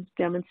lines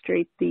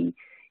demonstrate the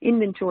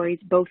inventories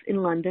both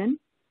in London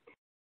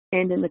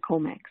and in the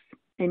COMEX.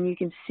 And you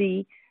can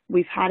see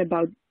we've had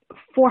about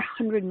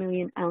 400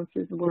 million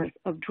ounces worth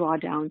of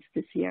drawdowns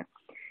this year.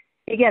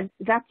 Again,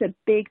 that's a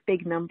big,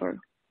 big number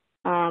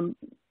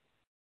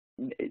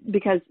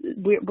because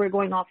we're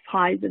going off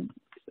highs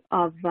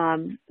of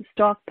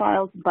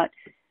stockpiles, but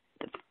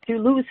to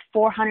lose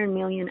 400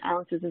 million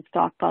ounces in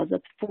stockpiles,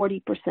 that's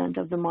 40%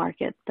 of the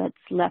market that's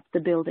left the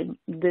building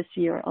this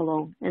year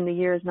alone, and the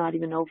year is not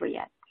even over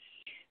yet.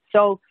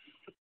 So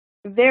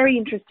very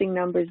interesting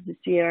numbers this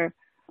year.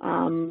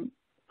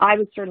 I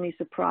was certainly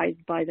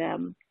surprised by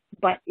them,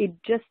 but it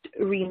just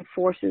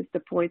reinforces the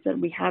points that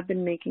we have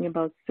been making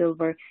about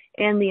silver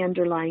and the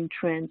underlying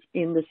trends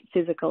in the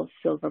physical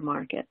silver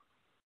market.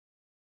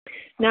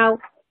 Now,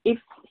 if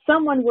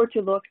someone were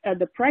to look at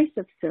the price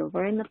of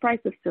silver, and the price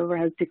of silver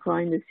has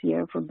declined this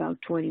year from about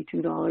 $22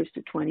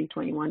 to $20,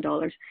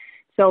 $21.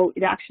 So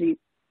it actually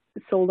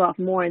sold off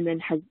more and then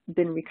has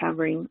been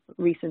recovering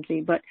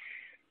recently. But,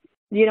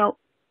 you know,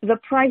 the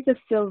price of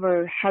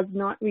silver has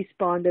not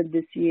responded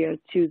this year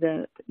to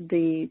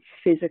the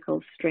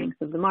physical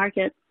strength of the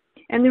market.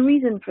 And the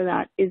reason for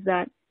that is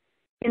that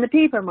in the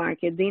paper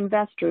market, the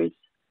investors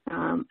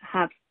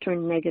have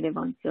turned negative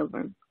on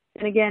silver.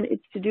 And again,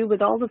 it's to do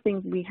with all the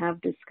things we have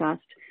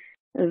discussed,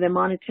 the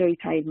monetary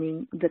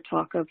tightening, the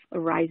talk of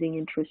rising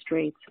interest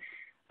rates.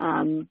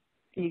 You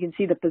can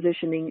see the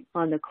positioning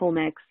on the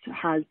COMEX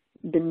has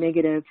been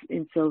negative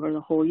in silver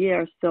the whole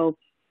year. So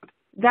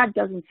that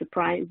doesn't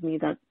surprise me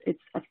that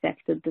it's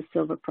affected the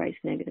silver price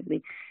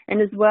negatively. And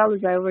as well,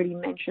 as I already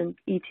mentioned,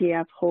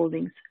 ETF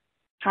holdings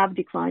have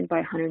declined by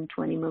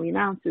 120 million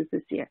ounces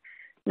this year.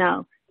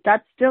 Now,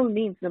 that still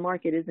means the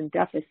market is in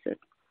deficit,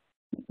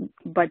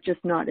 but just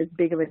not as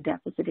big of a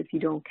deficit if you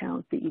don't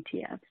count the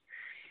ETFs.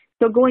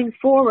 So going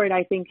forward,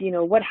 I think, you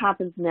know, what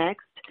happens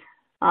next,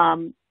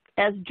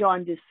 as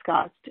John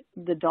discussed,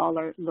 the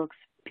dollar looks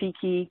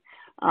peaky.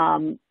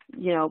 You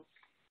know,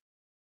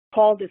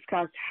 Paul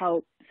discussed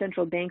how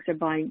central banks are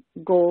buying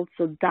gold,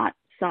 so that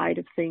side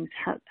of things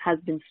has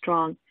been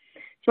strong.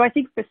 So I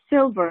think for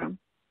silver,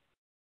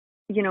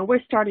 you know,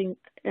 we're starting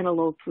in a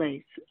low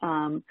place.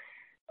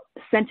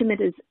 Sentiment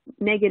is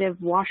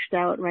negative, washed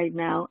out right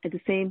now. At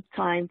the same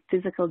time,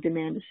 physical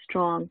demand is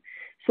strong.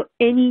 So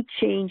any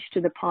change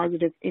to the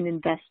positive in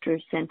investor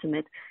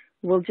sentiment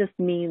will just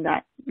mean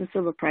that the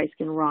silver price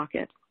can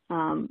rocket.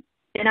 And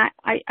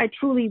I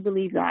truly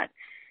believe that.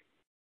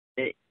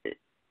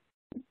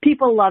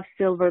 People love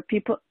silver,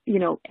 you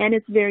know, and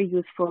it's very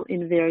useful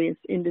in various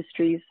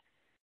industries.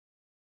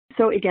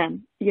 So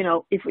again, you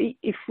know, if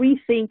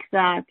we think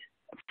that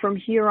from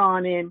here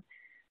on in,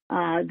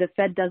 the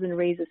Fed doesn't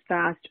raise as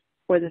fast,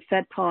 or the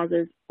Fed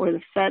pauses, or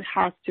the Fed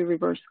has to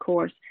reverse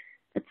course,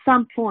 at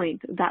some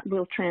point that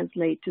will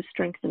translate to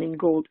strengthening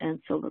gold and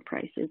silver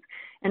prices.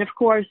 And of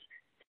course,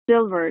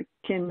 silver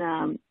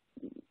can,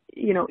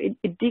 you know,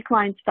 it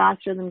declines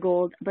faster than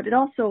gold, but it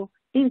also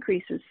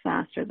increases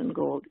faster than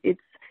gold.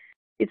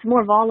 It's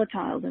more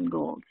volatile than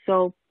gold.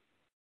 So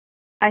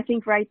I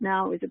think right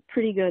now is a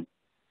pretty good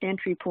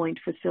entry point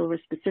for silver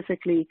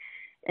specifically.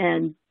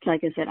 And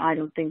like I said, I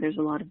don't think there's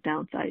a lot of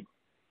downside.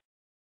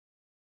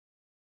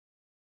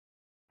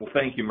 Well,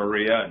 thank you,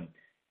 Maria.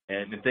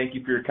 And thank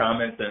you for your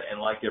comments.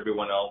 And like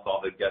everyone else, all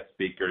the guest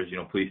speakers, you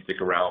know, please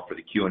stick around for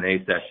the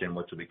Q&A session,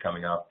 which will be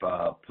coming up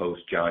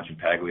post John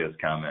Ciampaglia's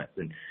comments.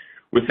 And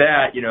with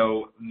that, you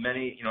know,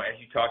 many, you know, as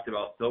you talked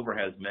about, silver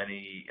has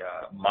many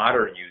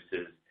modern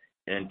uses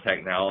in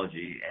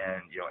technology.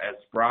 And, you know, as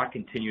Sprott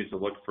continues to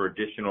look for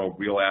additional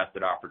real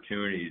asset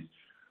opportunities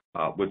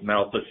with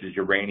metals such as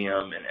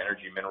uranium and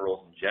energy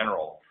minerals in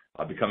general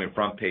becoming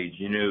front page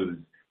news,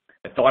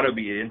 I thought it would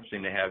be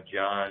interesting to have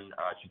John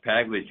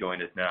Ciampaglia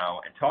join us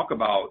now and talk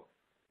about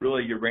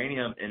really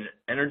uranium and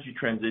energy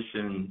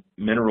transition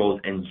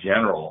minerals in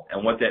general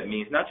and what that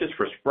means, not just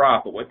for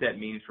Sprott, but what that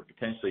means for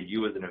potentially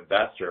you as an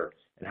investor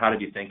and how to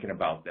be thinking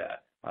about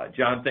that.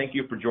 John, thank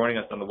you for joining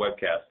us on the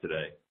webcast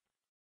today.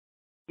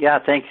 Yeah,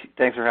 thanks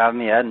for having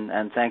me, Ed,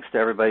 and thanks to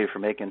everybody for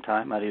making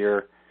time out of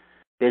your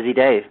busy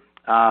day.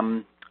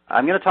 I'm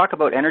going to talk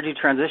about energy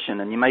transition,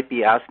 and you might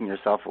be asking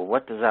yourself, well,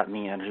 what does that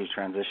mean, energy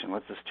transition?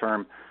 What's this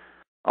term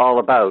all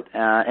about?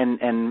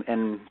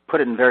 And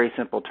put it in very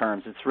simple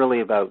terms, it's really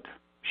about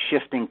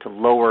shifting to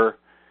lower,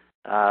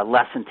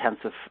 less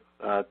intensive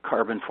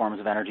carbon forms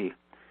of energy.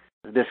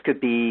 This could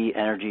be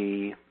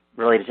energy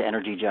related to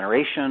energy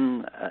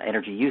generation,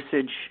 energy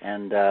usage,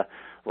 and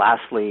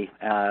lastly,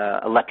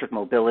 electric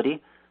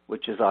mobility,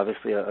 which is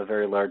obviously a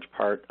very large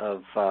part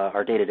of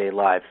our day-to-day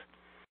lives.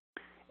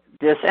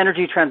 This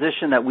energy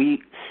transition that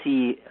we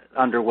see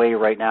underway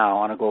right now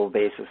on a global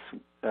basis,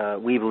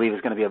 we believe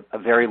is going to be a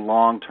very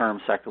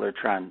long-term secular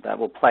trend that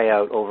will play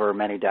out over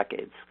many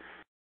decades.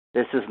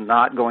 This is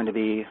not going to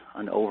be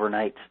an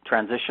overnight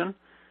transition.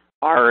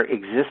 Our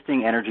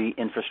existing energy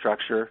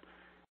infrastructure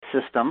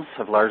systems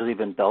have largely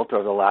been built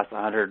over the last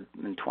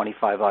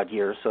 125 odd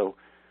years. So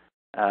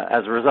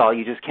as a result,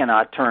 you just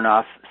cannot turn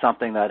off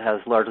something that has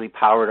largely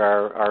powered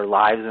our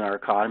lives and our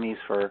economies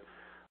for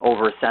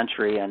over a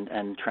century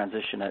and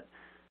transition it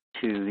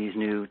to these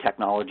new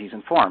technologies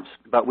and forms.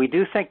 But we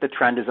do think the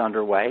trend is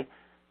underway,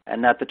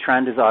 and that the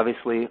trend is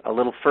obviously a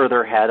little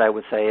further ahead, I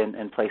would say,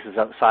 in places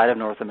outside of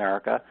North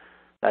America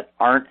that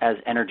aren't as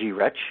energy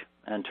rich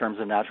in terms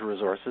of natural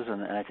resources,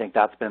 and I think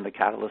that's been the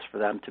catalyst for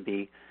them to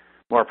be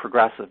more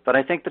progressive. But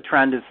I think the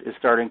trend is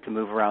starting to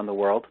move around the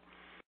world.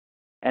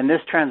 And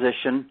this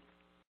transition,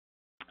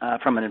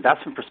 from an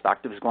investment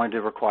perspective, is going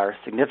to require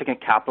significant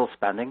capital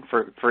spending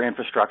for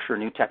infrastructure,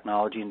 new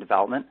technology, and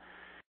development.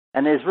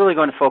 And is really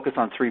going to focus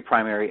on three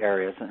primary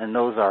areas, and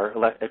those are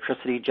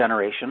electricity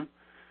generation,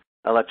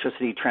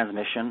 electricity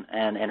transmission,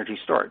 and energy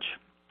storage.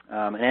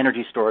 And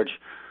energy storage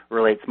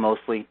relates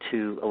mostly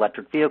to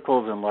electric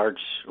vehicles and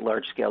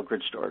large-scale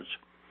grid storage.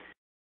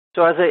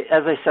 So as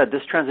I said,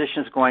 this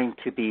transition is going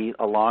to be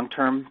a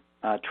long-term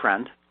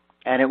trend,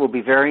 and it will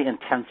be very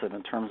intensive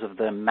in terms of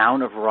the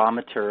amount of raw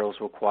materials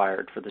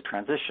required for the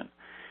transition.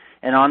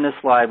 And on this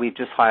slide, we've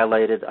just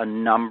highlighted a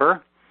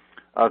number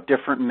of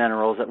different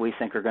minerals that we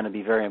think are going to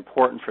be very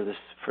important for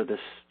this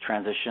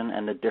transition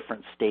and the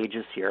different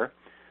stages here,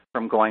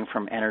 from going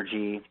from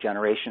energy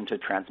generation to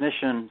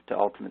transmission to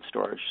ultimate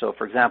storage. So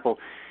for example,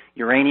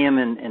 uranium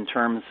in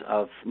terms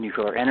of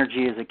nuclear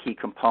energy is a key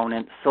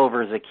component.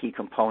 Silver is a key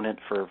component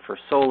for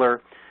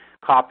solar.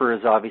 Copper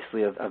is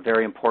obviously a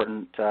very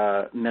important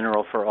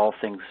mineral for all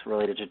things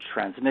related to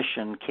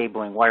transmission,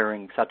 cabling,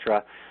 wiring,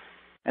 etc.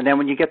 And then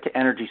when you get to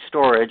energy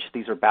storage,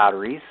 these are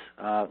batteries.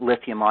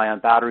 Lithium-ion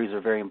batteries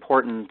are very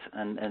important,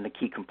 and the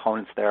key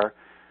components there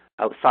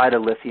outside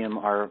of lithium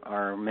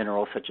are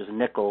minerals such as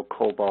nickel,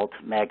 cobalt,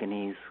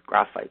 manganese,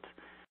 graphite.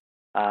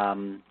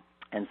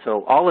 And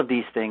so all of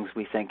these things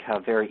we think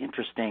have very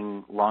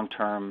interesting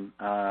long-term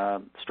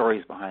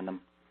stories behind them.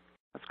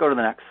 Let's go to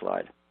the next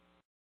slide.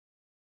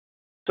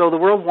 So the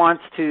world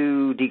wants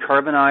to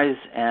decarbonize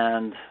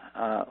and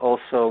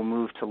also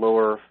move to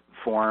lower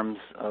forms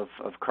of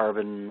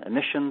carbon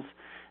emissions.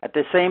 At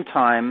the same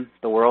time,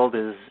 the world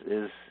is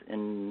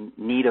in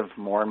need of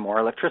more and more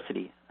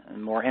electricity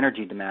and more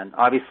energy demand.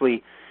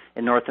 Obviously,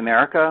 in North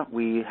America,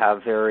 we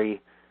have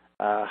very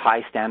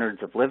high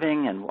standards of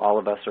living, and all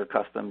of us are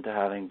accustomed to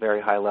having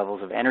very high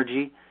levels of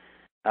energy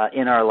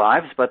in our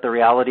lives. But the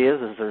reality is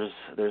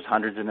there's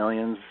hundreds of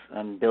millions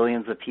and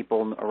billions of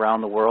people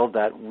around the world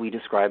that we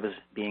describe as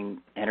being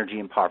energy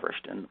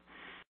impoverished. And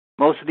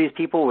most of these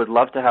people would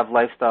love to have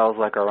lifestyles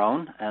like our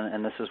own,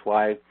 and this is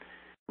why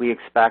we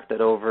expect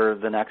that over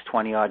the next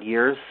 20-odd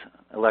years,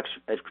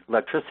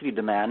 electricity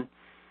demand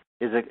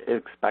is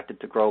expected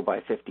to grow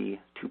by 52%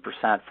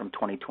 from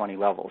 2020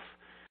 levels.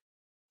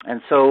 And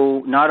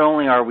so not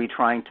only are we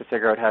trying to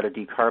figure out how to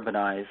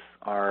decarbonize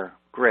our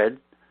grid,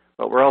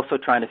 but we're also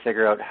trying to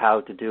figure out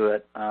how to do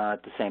it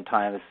at the same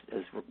time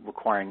as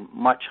requiring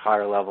much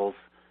higher levels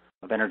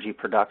of energy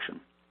production.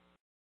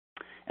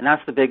 And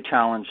that's the big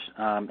challenge,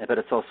 but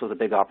it's also the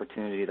big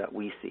opportunity that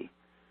we see.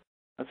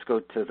 Let's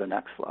go to the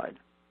next slide.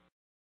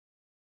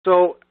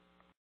 So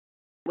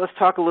let's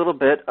talk a little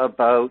bit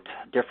about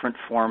different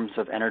forms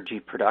of energy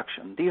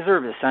production. These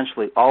are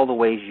essentially all the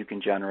ways you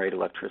can generate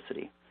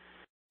electricity.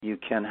 You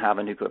can have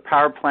a nuclear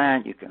power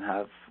plant, you can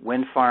have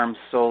wind farms,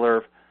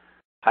 solar,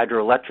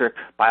 hydroelectric,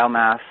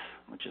 biomass,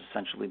 which is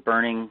essentially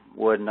burning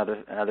wood and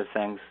other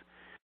things.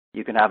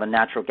 You can have a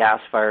natural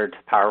gas-fired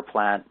power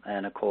plant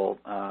and a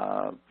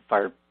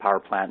coal-fired power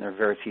plant. There are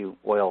very few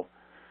oil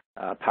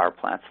power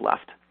plants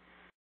left.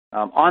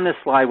 On this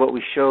slide, what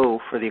we show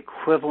for the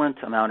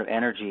equivalent amount of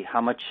energy, how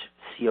much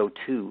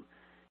CO2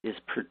 is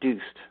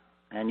produced.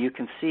 And you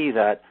can see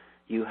that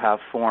you have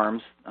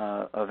forms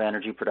of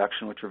energy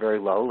production which are very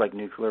low, like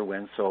nuclear,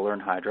 wind, solar,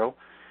 and hydro.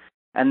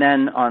 And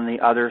then on the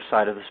other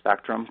side of the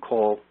spectrum,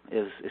 coal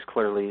is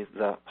clearly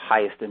the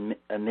highest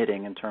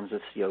emitting in terms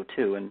of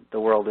CO2. And the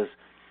world is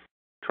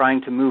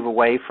trying to move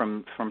away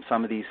from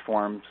some of these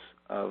forms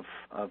of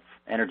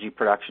energy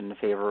production in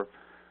favor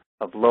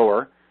of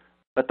lower.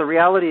 But the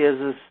reality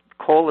is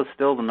coal is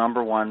still the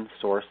 #1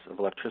 source of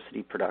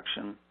electricity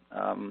production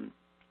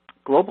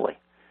globally.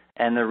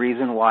 And the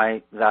reason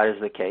why that is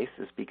the case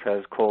is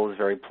because coal is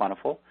very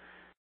plentiful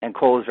and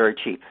coal is very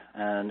cheap.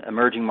 And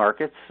emerging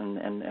markets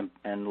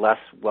and less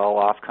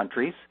well-off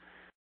countries,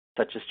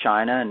 such as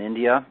China and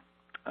India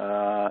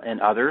and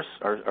others,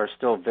 are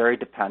still very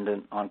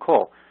dependent on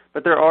coal.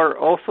 But there are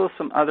also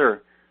some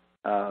other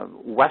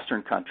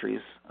Western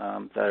countries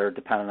that are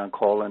dependent on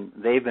coal, and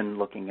they've been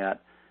looking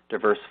at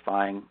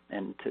diversifying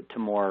and to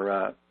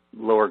more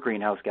lower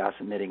greenhouse gas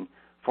emitting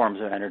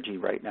forms of energy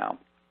right now.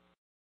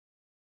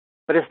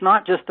 But it's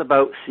not just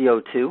about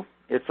CO2.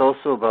 It's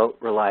also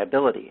about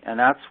reliability, and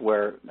that's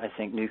where I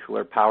think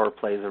nuclear power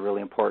plays a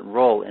really important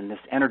role in this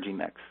energy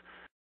mix.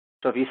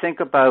 So if you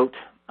think about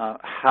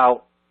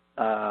how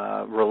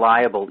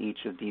reliable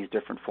each of these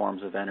different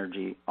forms of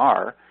energy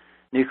are,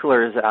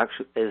 nuclear is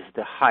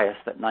the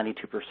highest at 92%.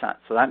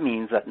 So that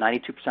means that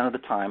 92% of the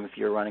time, if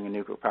you're running a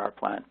nuclear power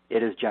plant,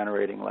 it is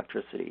generating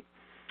electricity.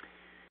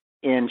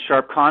 In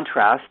sharp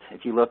contrast,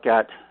 if you look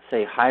at,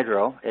 say,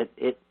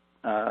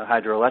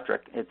 hydroelectric,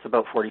 it's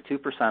about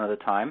 42% of the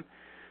time.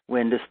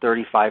 Wind is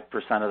 35%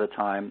 of the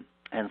time,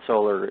 and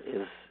solar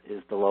is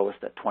the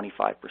lowest at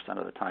 25%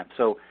 of the time.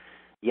 So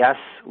yes,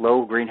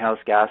 low greenhouse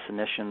gas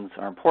emissions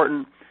are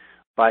important,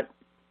 but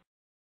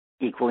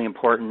equally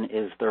important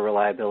is their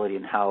reliability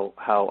and how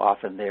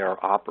often they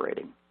are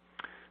operating.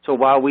 So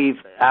while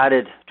we've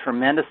added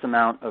tremendous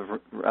amounts of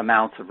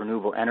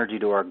renewable energy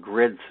to our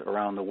grids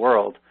around the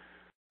world,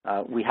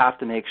 we have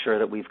to make sure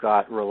that we've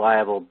got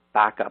reliable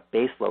backup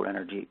baseload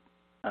energy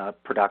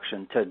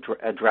production to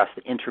address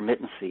the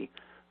intermittency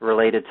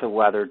related to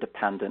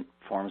weather-dependent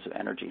forms of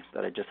energy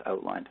that I just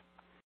outlined.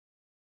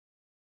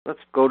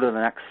 Let's go to the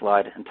next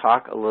slide and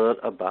talk a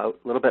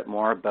little bit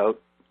more about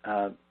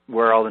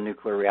where all the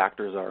nuclear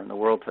reactors are in the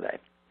world today.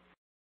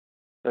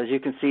 So as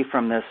you can see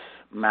from this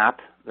map,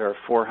 there are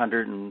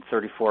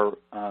 434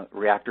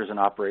 reactors in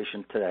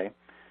operation today.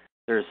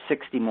 There's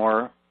 60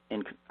 more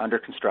under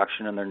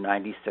construction, and there are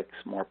 96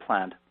 more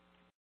planned.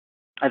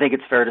 I think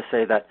it's fair to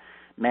say that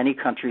many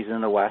countries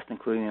in the West,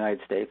 including the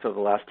United States, over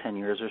the last 10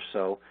 years or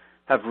so,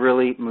 have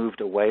really moved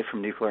away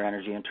from nuclear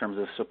energy in terms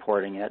of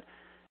supporting it.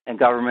 And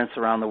governments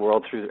around the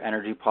world, through their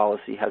energy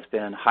policy, has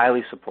been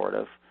highly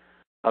supportive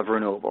of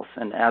renewables.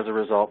 And as a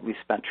result, we've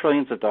spent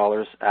trillions of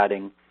dollars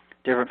adding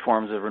different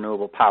forms of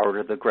renewable power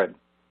to the grid.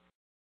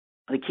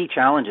 The key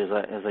challenge, as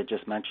I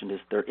just mentioned, is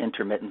their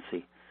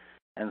intermittency.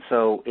 And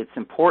so it's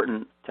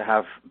important to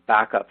have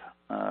backup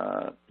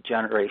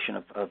generation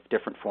of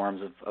different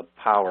forms of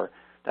power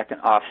that can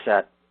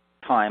offset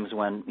times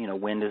when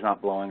wind is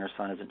not blowing or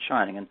sun isn't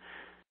shining. And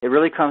it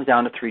really comes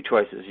down to three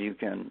choices. You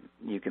can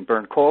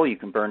burn coal, you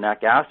can burn nat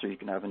gas, or you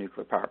can have a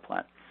nuclear power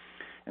plant.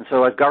 And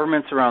so as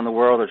governments around the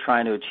world are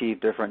trying to achieve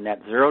different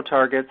net zero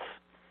targets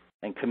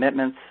and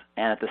commitments,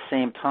 and at the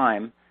same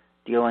time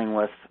dealing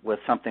with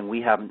something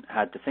we haven't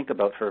had to think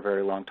about for a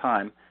very long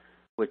time,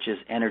 which is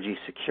energy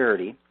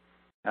security.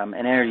 And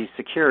energy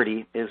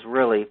security is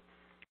really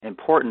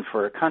important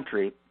for a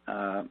country,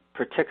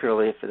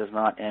 particularly if it is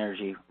not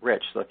energy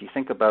rich. So if you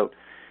think about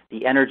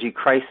the energy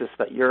crisis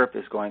that Europe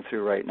is going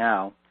through right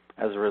now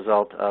as a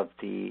result of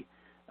the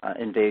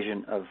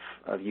invasion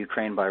of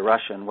Ukraine by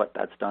Russia and what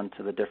that's done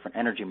to the different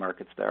energy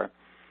markets there,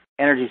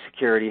 energy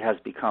security has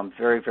become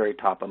very, very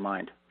top of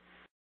mind.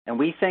 And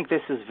we think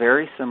this is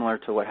very similar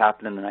to what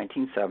happened in the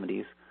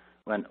 1970s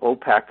when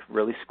OPEC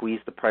really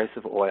squeezed the price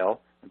of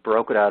oil,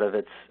 broke it out of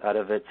its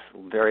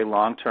very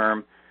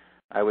long-term,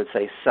 I would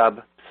say,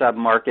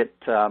 sub-market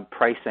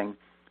pricing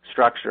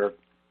structure.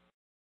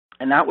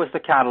 And that was the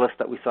catalyst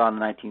that we saw in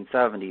the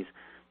 1970s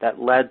that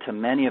led to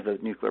many of the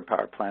nuclear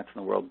power plants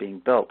in the world being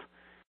built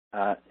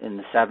in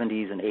the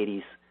 70s and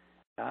 80s.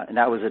 And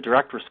that was a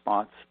direct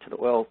response to the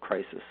oil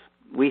crisis.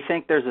 We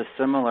think there's a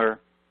similar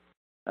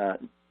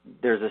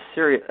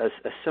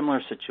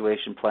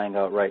situation playing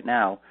out right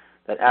now,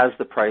 that as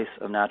the price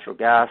of natural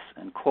gas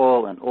and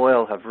coal and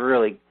oil have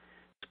really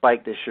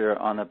spiked this year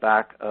on the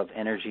back of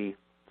energy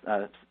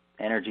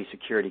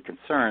security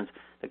concerns,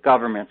 the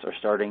governments are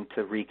starting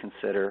to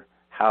reconsider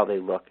how they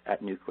look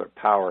at nuclear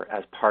power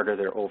as part of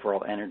their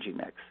overall energy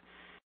mix.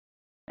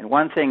 And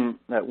one thing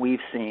that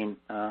we've seen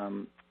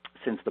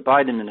since the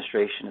Biden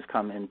administration has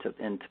come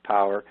into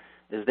power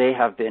is they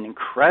have been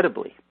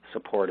incredibly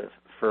supportive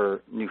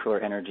for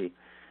nuclear energy,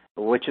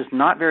 which is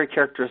not very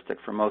characteristic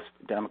for most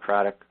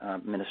Democratic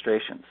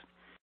administrations.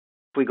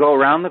 If we go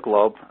around the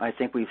globe, I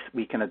think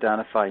we can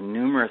identify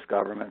numerous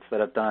governments that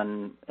have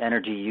done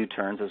energy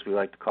U-turns, as we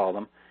like to call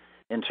them,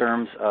 in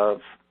terms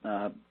of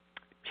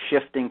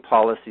shifting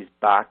policies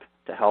back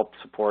to help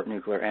support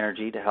nuclear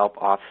energy, to help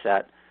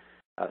offset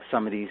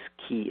some of these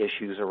key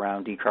issues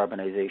around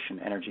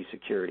decarbonization, energy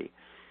security.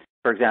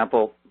 For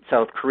example,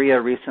 South Korea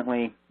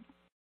recently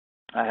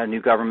had a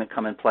new government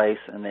come in place,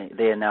 and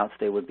they announced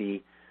they would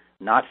be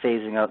not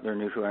phasing out their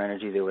nuclear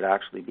energy, they would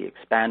actually be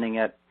expanding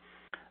it.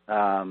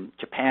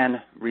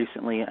 Japan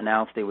recently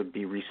announced they would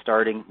be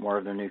restarting more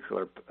of their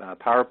nuclear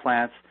power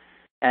plants.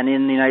 And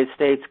in the United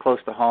States, close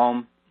to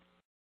home,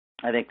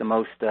 I think the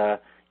most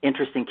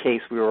interesting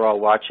case we were all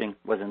watching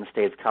was in the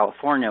state of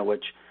California,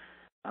 which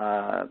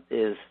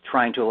is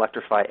trying to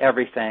electrify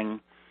everything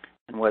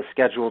and was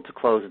scheduled to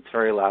close its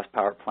very last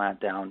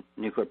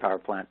nuclear power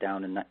plant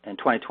down in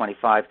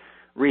 2025.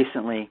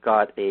 Recently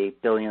got a $1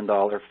 billion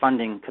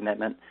funding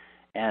commitment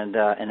and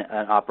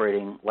an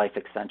operating life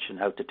extension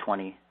out to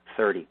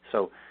 2030.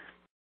 So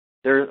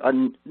there are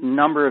a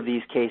number of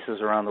these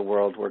cases around the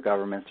world where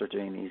governments are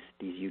doing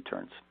these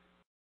U-turns.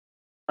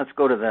 Let's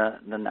go to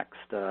the next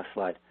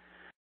slide.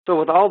 So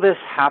with all this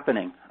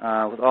happening,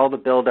 with all the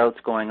build-outs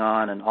going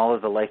on and all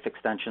of the life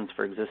extensions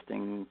for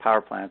existing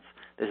power plants,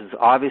 this is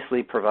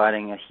obviously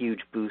providing a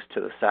huge boost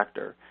to the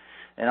sector.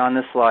 And on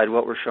this slide,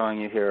 what we're showing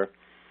you here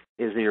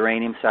is the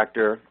uranium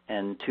sector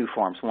in two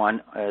forms.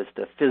 One is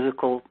the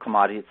physical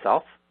commodity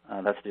itself.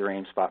 That's the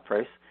uranium spot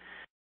price.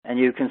 And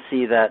you can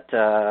see that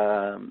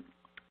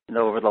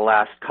over the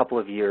last couple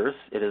of years,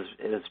 it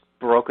is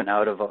broken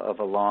out of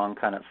a long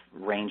kind of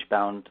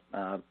range-bound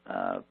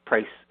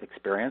price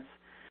experience.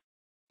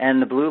 And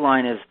the blue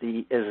line is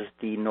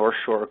the North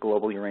Shore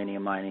Global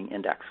Uranium Mining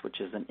Index, which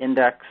is an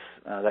index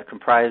that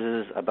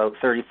comprises about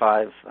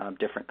 35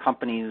 different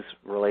companies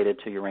related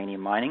to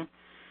uranium mining.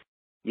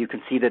 You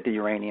can see that the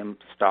uranium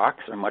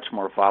stocks are much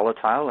more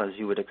volatile, as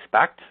you would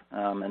expect,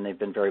 and they've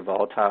been very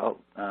volatile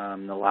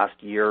in the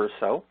last year or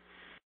so.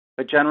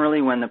 But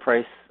generally, when the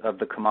price of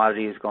the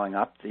commodity is going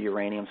up, the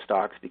uranium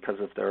stocks, because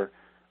of their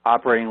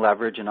operating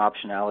leverage and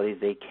optionality,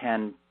 they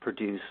can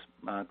produce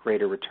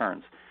greater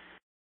returns.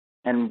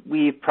 And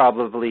we've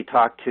probably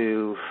talked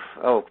to,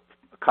 a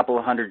couple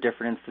of hundred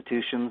different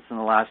institutions in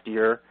the last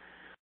year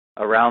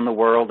around the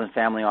world and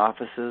family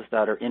offices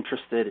that are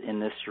interested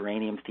in this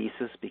uranium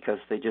thesis because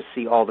they just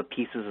see all the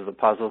pieces of the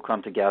puzzle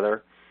come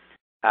together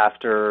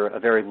after a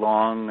very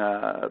long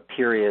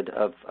period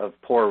of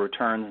poor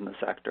returns in the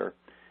sector.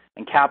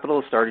 And capital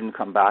is starting to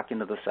come back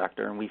into the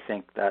sector, and we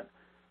think that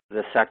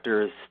the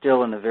sector is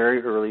still in the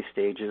very early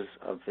stages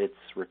of its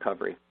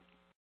recovery.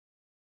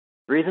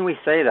 The reason we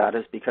say that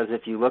is because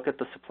if you look at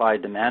the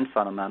supply-demand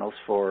fundamentals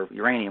for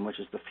uranium, which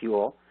is the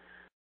fuel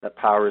that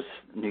powers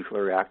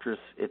nuclear reactors,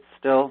 it's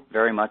still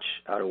very much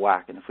out of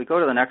whack. And if we go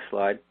to the next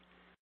slide,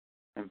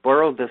 I've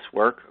borrowed this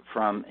work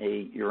from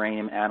a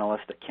uranium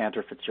analyst at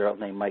Cantor Fitzgerald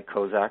named Mike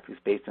Kozak, who's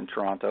based in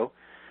Toronto.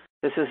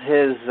 This is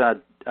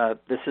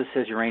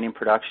his uranium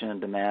production and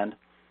demand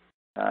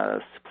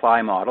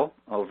supply model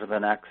over the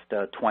next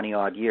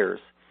 20-odd years.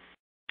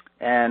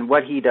 And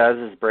what he does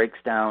is breaks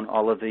down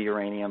all of the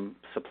uranium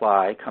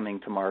supply coming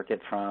to market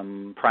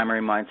from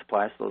primary mine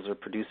supplies, those are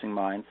producing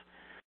mines,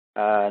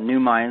 new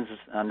mines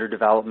under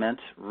development,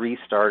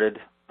 restarted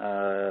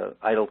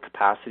idle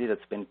capacity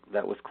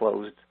that was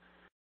closed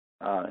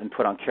and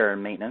put on care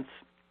and maintenance.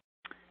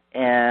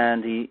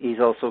 And he's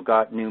also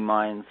got new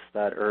mines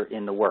that are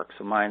in the works,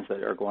 so mines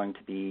that are going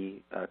to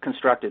be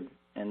constructed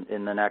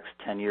in the next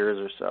 10 years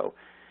or so.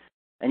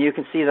 And you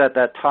can see that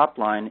that top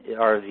line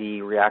are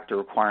the reactor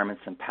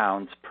requirements in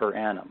pounds per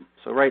annum.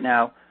 So right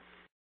now,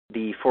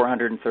 the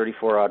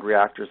 434-odd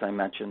reactors I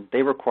mentioned,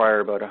 they require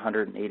about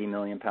 180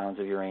 million pounds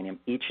of uranium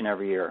each and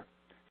every year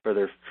for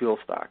their fuel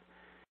stock.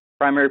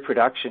 Primary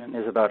production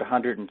is about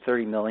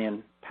 130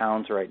 million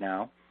pounds right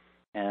now,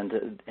 and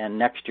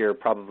next year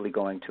probably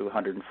going to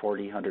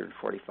 140,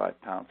 145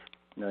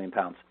 million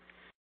pounds.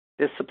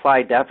 This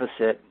supply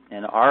deficit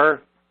in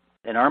our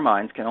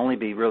mines can only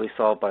be really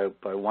solved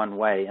by one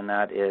way, and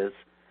that is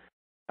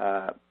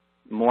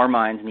more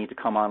mines need to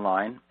come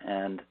online.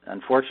 And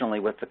unfortunately,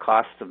 with the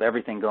costs of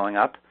everything going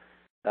up,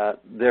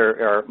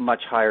 there are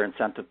much higher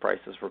incentive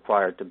prices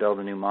required to build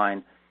a new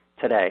mine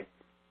today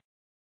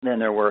than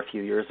there were a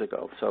few years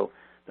ago. So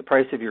the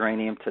price of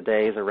uranium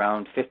today is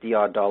around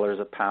 $50-odd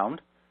a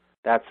pound.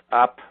 That's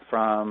up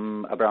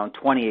from around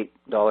 $28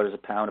 a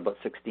pound about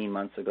 16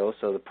 months ago.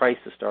 So the price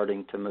is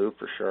starting to move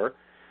for sure.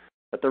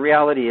 But the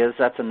reality is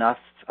that's enough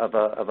of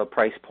a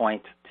price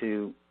point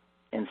to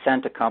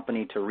incent a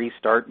company to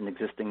restart an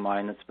existing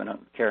mine that's been on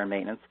care and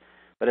maintenance.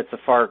 But it's a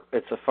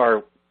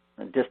far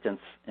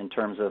distance in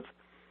terms of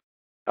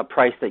a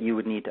price that you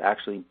would need to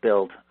actually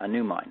build a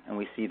new mine. And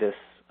we see this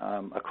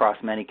across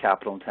many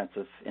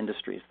capital-intensive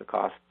industries. The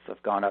costs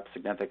have gone up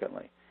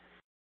significantly.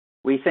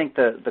 We think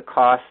the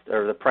cost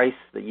or the price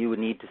that you would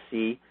need to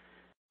see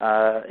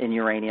in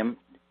uranium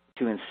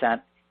to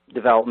incent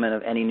development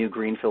of any new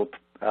greenfield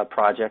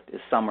project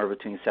is somewhere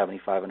between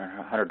 $75 and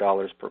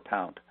 $100 per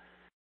pound.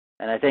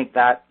 And I think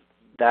that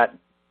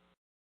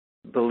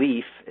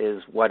belief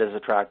is what has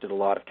attracted a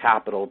lot of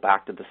capital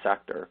back to the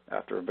sector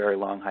after a very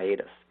long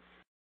hiatus.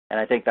 And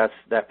I think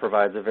that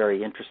provides a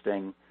very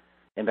interesting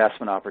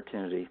investment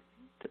opportunity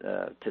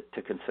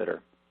to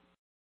consider.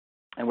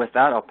 And with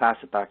that, I'll pass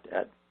it back to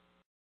Ed.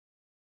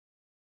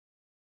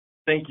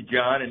 Thank you,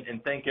 John,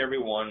 and thank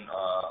everyone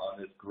on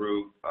this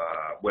group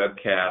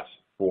webcast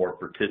for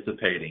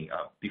participating.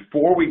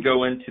 Before we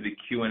go into the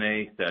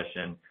Q&A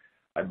session,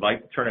 I'd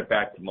like to turn it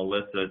back to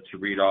Melissa to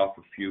read off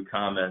a few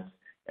comments,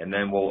 and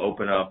then we'll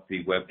open up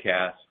the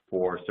webcast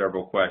for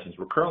several questions.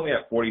 We're currently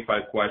at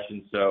 45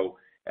 questions, so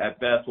at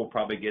best we'll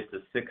probably get to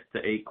 6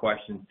 to 8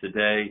 questions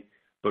today,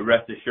 but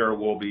rest assured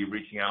we'll be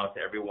reaching out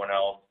to everyone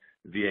else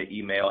via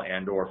email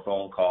and or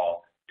phone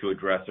call to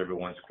address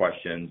everyone's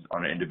questions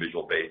on an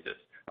individual basis.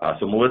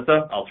 So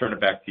Melissa, I'll turn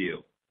it back to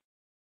you.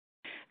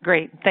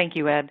 Great. Thank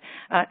you, Ed.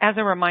 As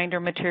a reminder,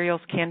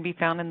 materials can be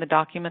found in the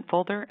document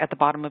folder at the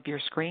bottom of your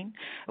screen.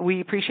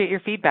 We appreciate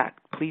your feedback.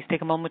 Please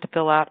take a moment to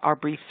fill out our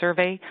brief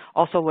survey,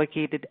 also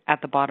located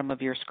at the bottom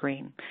of your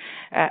screen.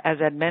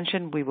 As Ed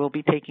mentioned, we will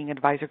be taking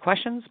advisor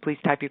questions. Please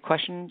type your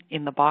question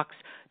in the box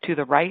to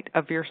the right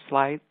of your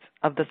slides.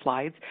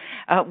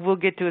 We'll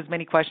get to as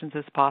many questions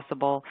as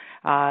possible,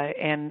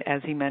 and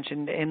as he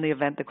mentioned, in the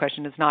event the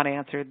question is not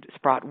answered,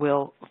 Sprott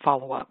will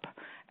follow up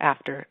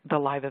after the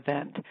live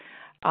event.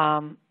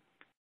 And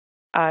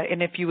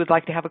if you would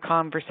like to have a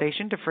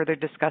conversation to further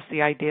discuss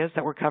the ideas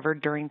that were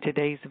covered during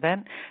today's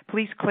event,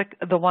 please click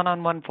the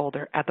one-on-one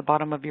folder at the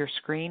bottom of your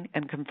screen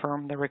and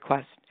confirm the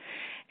request.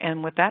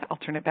 And with that, I'll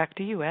turn it back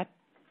to you, Ed.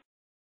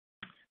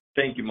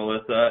 Thank you,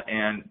 Melissa.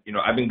 And,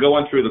 I've been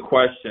going through the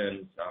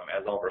questions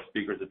as all of our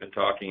speakers have been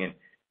talking, and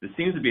there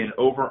seems to be an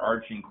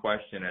overarching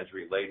question as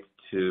relates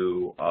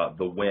to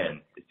the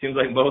win. It seems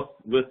like most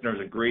listeners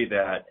agree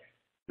that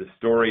the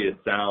story is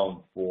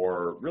sound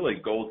for really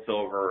gold,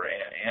 silver,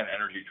 and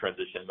energy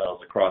transition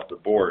metals across the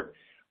board.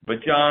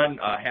 But John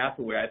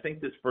Hathaway, I think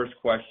this first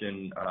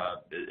question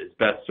is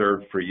best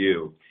served for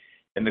you.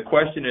 And the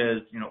question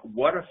is,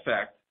 what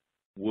effect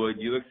would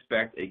you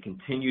expect a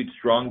continued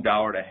strong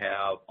dollar to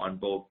have on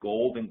both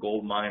gold and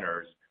gold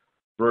miners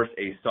versus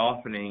a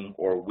softening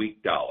or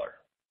weak dollar?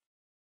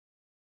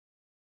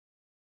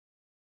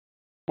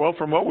 Well,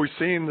 from what we've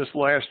seen this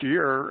last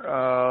year,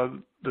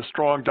 the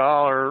strong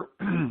dollar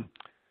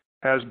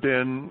has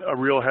been a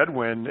real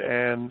headwind,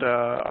 and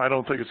I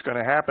don't think it's going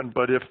to happen.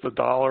 But if the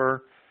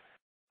dollar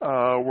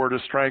were to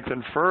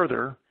strengthen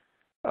further,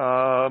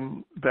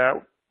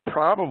 that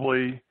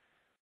probably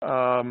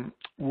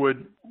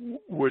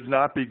would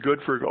not be good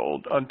for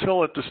gold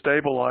until it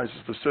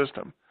destabilizes the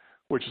system,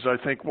 which is, I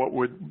think, what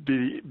would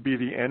be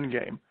the end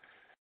game.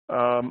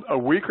 A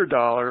weaker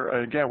dollar,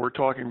 again, we're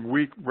talking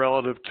weak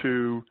relative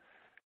to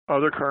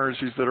other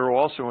currencies that are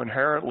also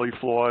inherently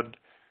flawed,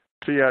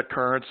 fiat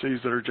currencies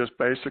that are just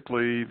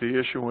basically the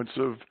issuance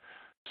of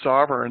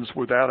sovereigns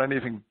without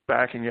anything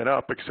backing it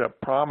up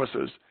except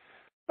promises.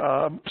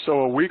 So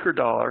a weaker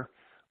dollar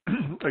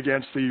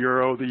against the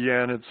euro, the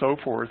yen, and so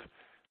forth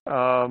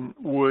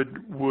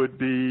would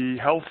be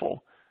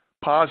helpful,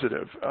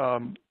 positive.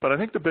 But I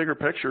think the bigger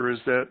picture is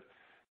that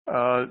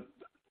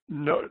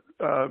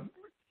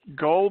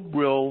gold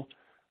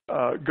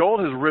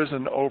has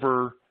risen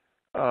over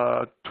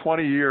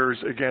 20 years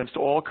against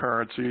all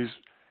currencies,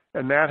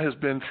 and that has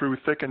been through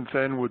thick and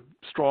thin with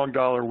strong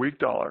dollar, weak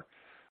dollar.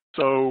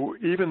 So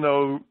even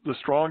though the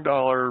strong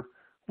dollar,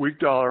 weak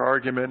dollar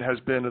argument has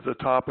been at the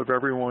top of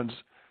everyone's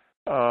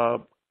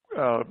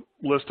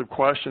list of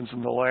questions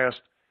in the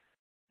last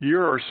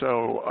year or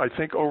so, I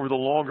think over the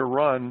longer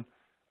run,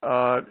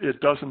 it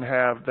doesn't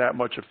have that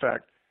much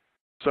effect.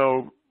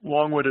 So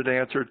long-winded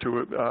answer to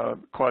a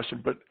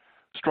question, but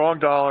strong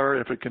dollar,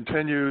 if it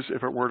continues,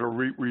 if it were to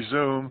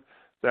resume,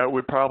 that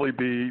would probably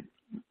be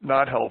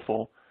not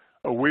helpful.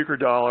 A weaker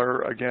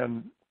dollar,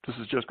 again, this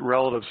is just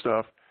relative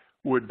stuff,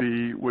 would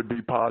be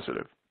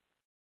positive.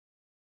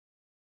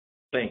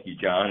 Thank you,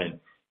 John. And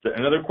so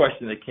another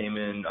question that came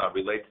in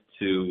relates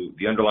to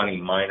the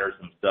underlying miners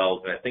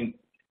themselves, and I think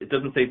it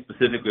doesn't say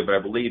specifically, but I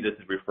believe this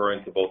is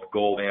referring to both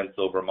gold and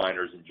silver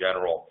miners in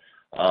general.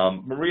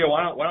 Maria,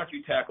 why don't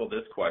you tackle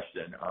this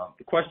question?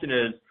 The question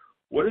is,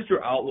 what is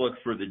your outlook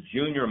for the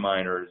junior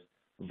miners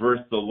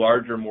versus the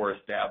larger, more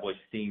established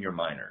senior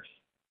miners?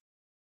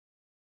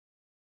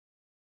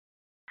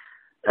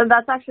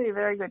 That's actually a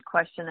very good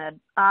question, Ed.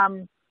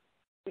 Our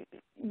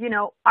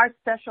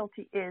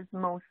specialty is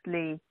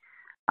mostly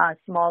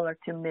smaller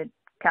to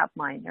mid-cap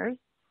miners,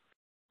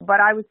 but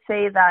I would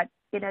say that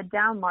in a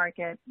down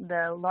market,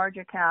 the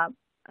larger cap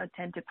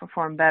tend to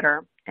perform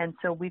better, and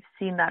so we've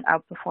seen that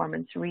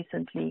outperformance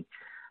recently.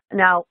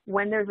 Now,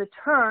 when there's a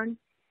turn,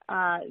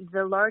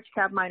 the large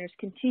cap miners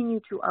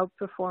continue to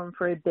outperform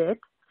for a bit,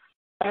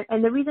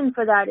 and the reason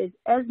for that is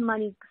as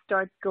money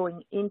starts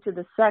going into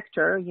the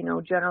sector,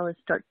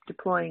 generalists start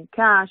deploying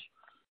cash,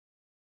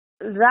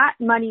 that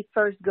money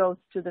first goes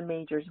to the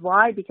majors.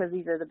 Why? Because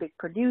these are the big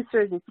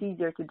producers. It's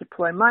easier to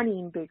deploy money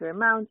in bigger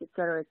amounts, et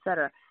cetera, et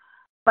cetera.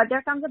 But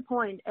there comes a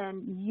point,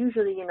 and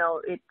usually,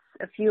 it's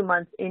a few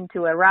months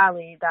into a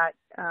rally that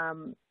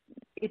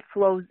it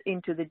flows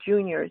into the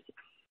juniors.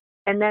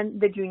 And then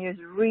the juniors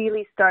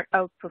really start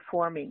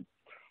outperforming.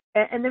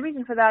 And the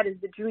reason for that is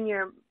the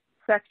junior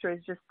sector is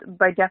just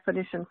by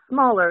definition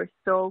smaller.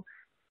 So,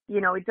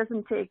 it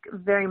doesn't take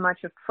very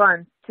much of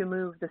funds to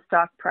move the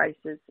stock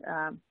prices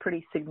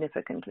pretty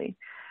significantly.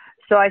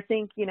 So I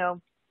think,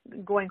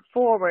 going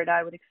forward,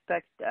 I would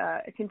expect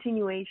a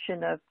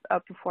continuation of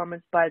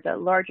outperformance by the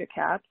larger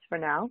caps for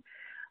now,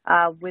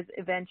 with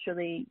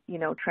eventually,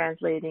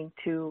 translating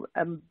to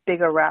a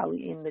bigger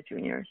rally in the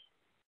juniors.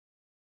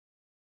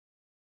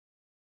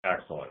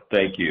 Excellent.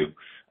 Thank you.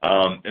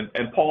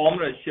 And Paul, I'm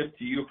going to shift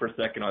to you for a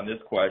second on this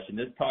question.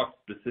 This talks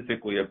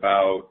specifically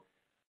about,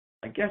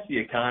 I guess, the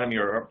economy,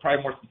 or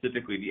probably more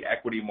specifically the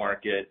equity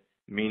market,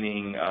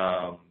 meaning,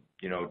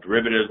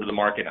 derivatives of the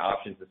market,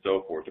 options, and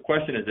so forth. The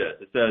question is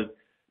this. It says,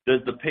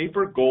 Does the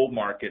paper gold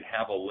market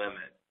have a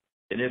limit?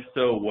 And if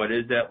so, what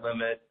is that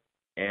limit?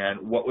 And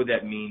what would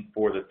that mean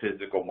for the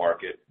physical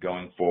market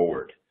going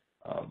forward?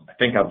 I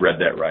think I've read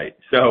that right.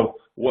 So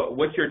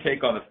what's your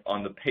take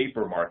on the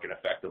paper market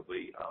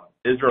effectively?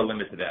 Is there a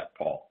limit to that,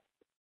 Paul?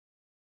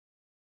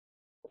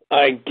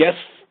 I guess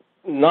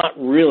not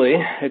really.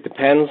 It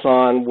depends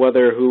on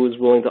who is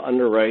willing to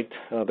underwrite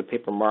the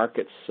paper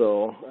market.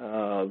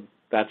 So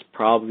that's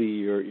probably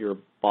your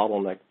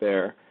bottleneck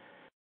there.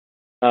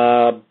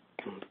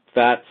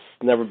 That's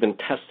never been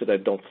tested, I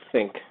don't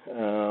think.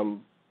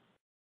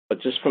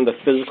 But just from the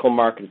physical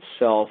market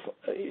itself,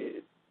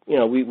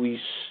 we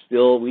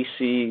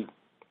see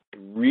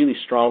really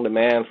strong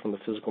demand from the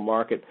physical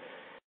market.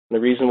 And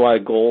the reason why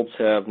golds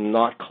have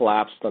not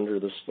collapsed under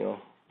this,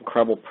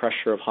 incredible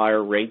pressure of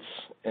higher rates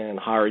and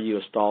higher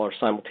U.S. dollar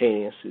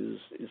simultaneous is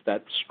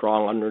that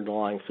strong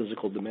underlying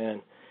physical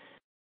demand.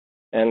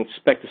 And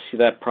expect to see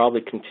that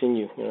probably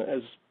continue,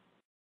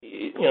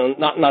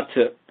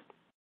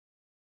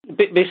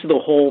 basically the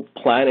whole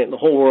planet, the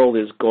whole world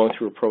is going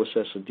through a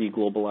process of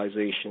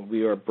deglobalization.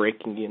 We are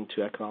breaking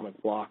into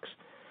economic blocks.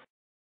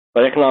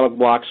 But economic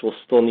blocks will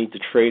still need to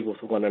trade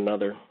with one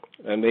another,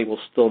 and they will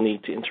still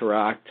need to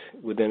interact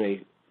within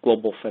a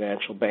global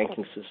financial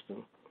banking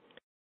system.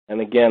 And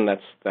again,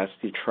 that's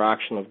the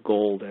attraction of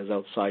gold as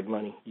outside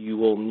money. You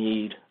will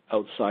need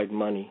outside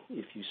money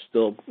if you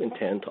still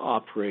intend to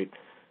operate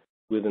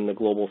within the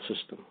global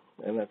system.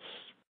 And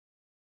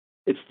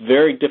it's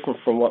very different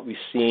from what we've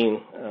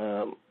seen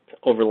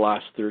over the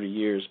last 30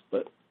 years,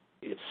 but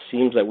it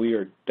seems that we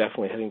are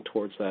definitely heading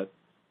towards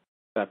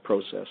that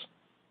process.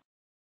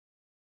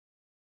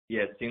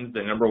 Yeah, it seems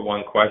the number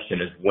one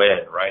question is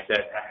when, right?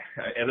 That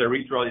as I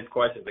read through all these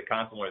questions, the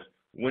constant one is,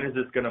 when is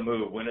this going to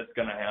move? When it's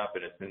going to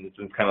happen? It's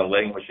been kind of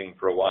languishing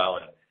for a while,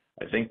 and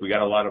I think we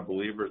got a lot of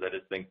believers that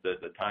just think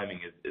that the timing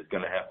is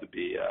going to have to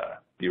be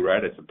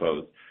right, I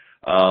suppose.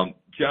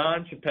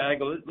 John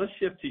Chipago, let's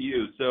shift to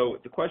you. So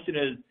the question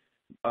is,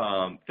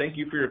 thank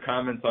you for your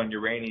comments on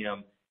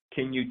uranium.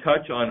 Can you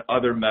touch on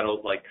other metals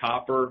like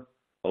copper,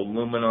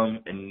 aluminum,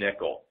 and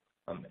nickel?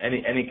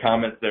 Any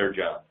comments there,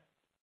 John?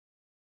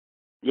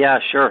 Yeah,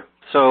 sure.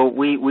 So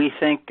we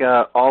think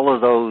all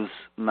of those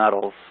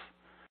metals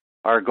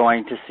are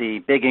going to see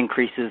big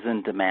increases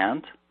in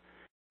demand,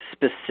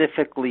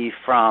 specifically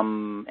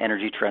from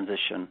energy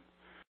transition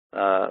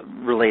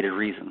related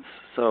reasons.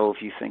 So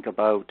if you think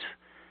about,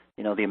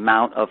 the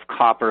amount of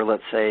copper,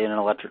 let's say, in an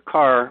electric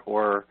car,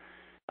 or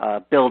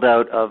build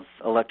out of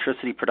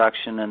electricity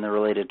production and the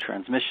related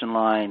transmission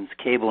lines,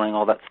 cabling,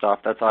 all that stuff,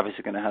 that's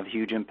obviously going to have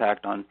huge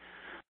impact on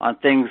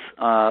things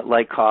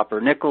like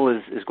copper. Nickel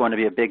is going to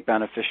be a big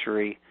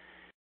beneficiary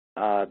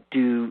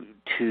due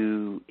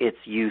to its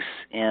use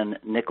in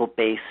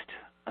nickel-based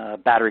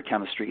battery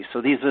chemistry.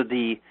 So these are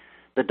the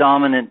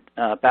dominant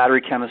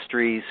battery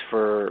chemistries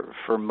for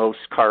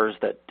most cars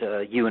that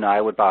you and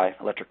I would buy,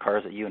 electric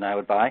cars that you and I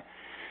would buy.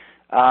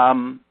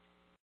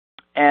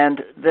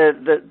 And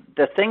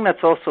the thing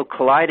that's also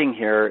colliding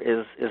here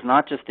is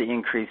not just the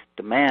increased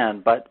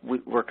demand, but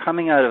we're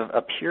coming out of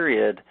a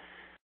period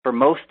for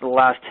most of the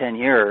last 10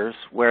 years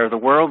where the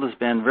world has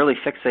been really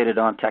fixated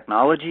on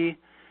technology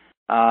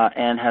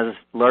and has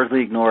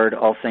largely ignored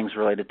all things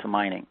related to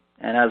mining.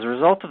 And as a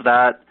result of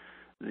that,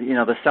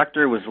 the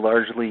sector was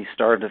largely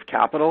starved of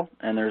capital,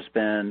 and there's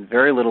been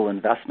very little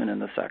investment in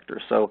the sector.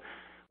 So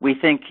we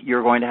think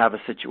you're going to have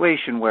a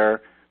situation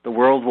where the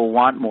world will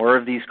want more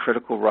of these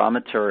critical raw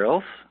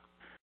materials,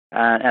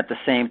 and at the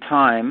same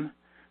time,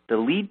 the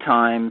lead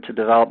time to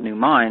develop new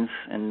mines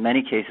in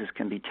many cases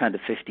can be 10 to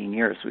 15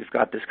 years. So we've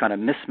got this kind of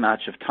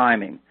mismatch of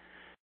timing.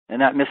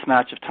 And that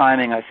mismatch of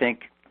timing, I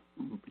think,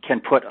 can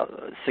put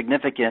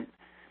significant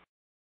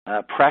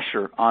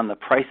pressure on the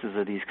prices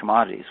of these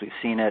commodities. We've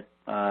seen it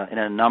in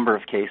a number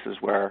of cases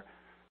where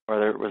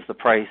whether it was the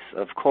price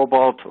of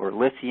cobalt or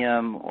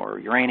lithium or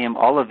uranium,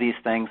 all of these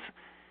things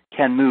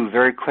can move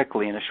very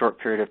quickly in a short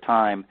period of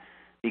time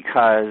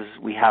because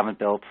we haven't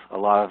built a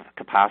lot of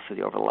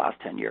capacity over the last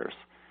 10 years.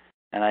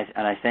 And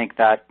I think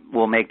that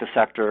will make the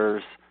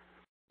sectors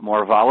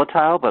more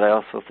volatile, but I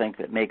also think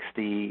that makes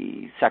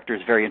the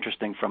sectors very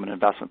interesting from an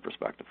investment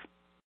perspective.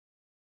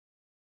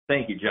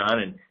 Thank you,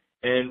 John.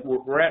 And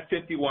we're at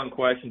 51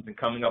 questions and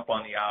coming up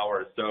on the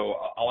hour. So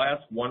I'll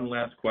ask one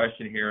last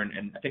question here,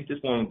 and I think this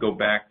one will go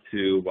back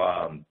to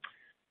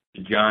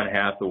John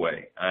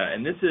Hathaway.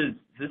 And this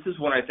is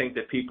one I think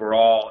that people are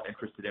all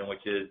interested in,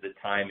 which is the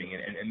timing.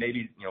 And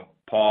maybe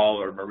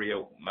Paul or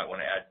Maria might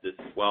want to add this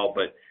as well.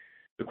 But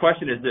the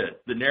question is this: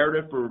 the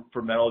narrative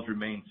for metals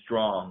remains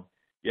strong,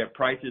 yet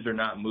prices are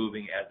not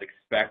moving as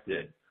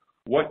expected.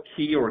 What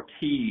key or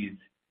keys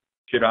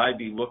should I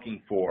be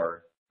looking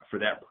for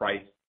that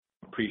price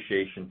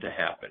appreciation to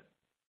happen?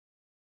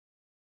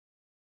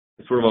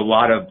 It's sort of a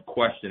lot of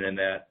question in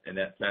that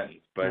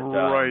sentence. But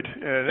right,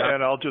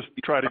 and I'll just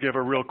try to give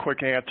a real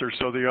quick answer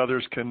so the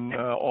others can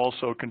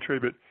also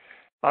contribute.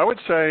 I would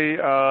say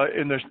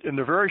in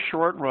the very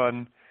short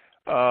run,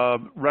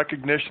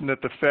 recognition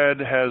that the Fed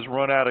has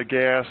run out of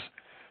gas,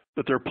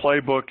 that their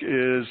playbook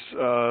is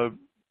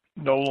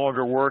no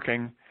longer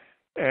working,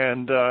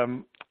 and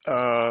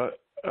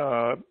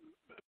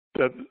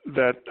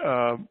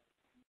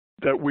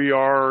that we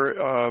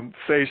are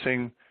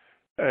facing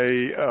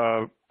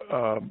a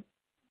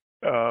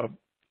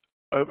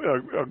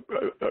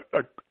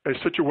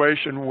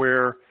situation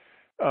where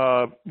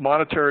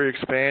monetary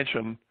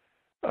expansion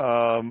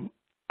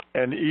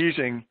and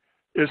easing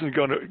isn't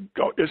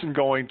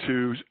going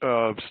to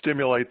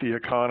stimulate the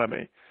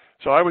economy.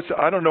 So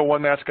I don't know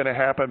when that's going to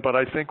happen, but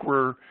I think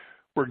we're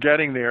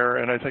getting there,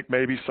 and I think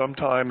maybe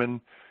sometime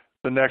in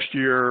the next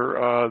year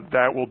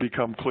that will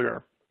become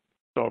clear.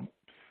 So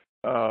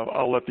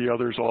I'll let the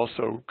others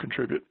also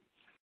contribute.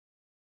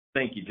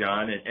 Thank you,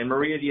 John. And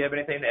Maria, do you have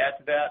anything to add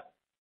to that?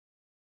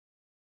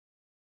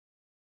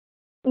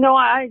 No,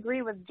 I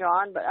agree with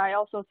John, but I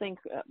also think,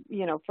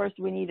 first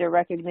we need a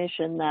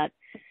recognition that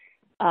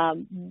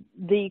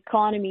the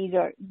economies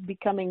are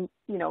becoming,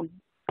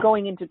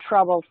 going into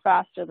trouble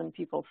faster than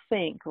people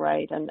think,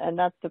 right? And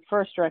that's the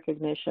first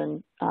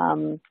recognition.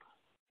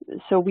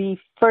 So we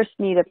first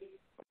need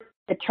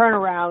a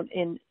turnaround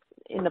in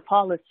the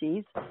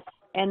policies.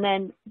 And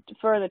then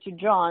further to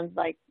John's,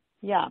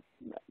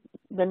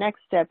 the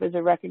next step is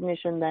a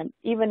recognition that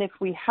even if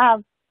we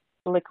have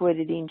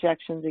liquidity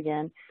injections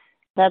again,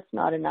 that's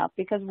not enough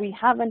because we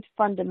haven't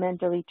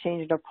fundamentally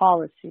changed our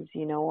policies,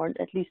 or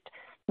at least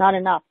not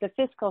enough. The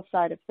fiscal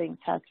side of things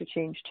has to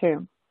change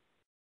too.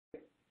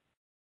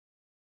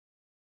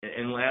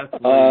 And lastly,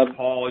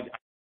 Paul,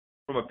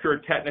 from a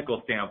pure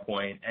technical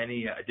standpoint,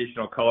 any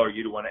additional color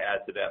you'd want to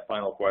add to that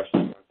final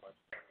question?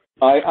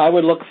 I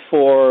would look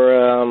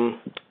for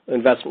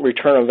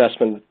return on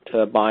investment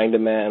buying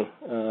demand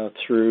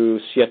through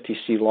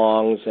CFTC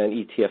longs and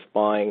ETF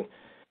buying.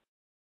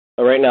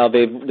 Right now,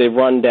 they've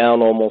run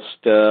down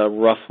almost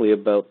roughly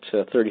about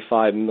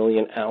 35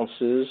 million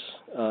ounces,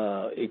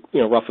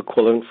 rough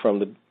equivalent from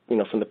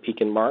the peak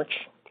in March.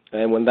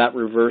 And when that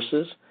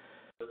reverses,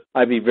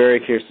 I'd be very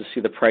curious to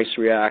see the price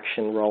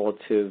reaction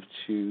relative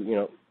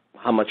to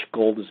how much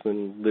gold has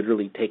been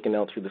literally taken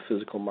out through the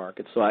physical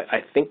market. So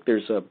I think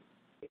there's a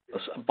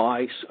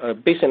buy,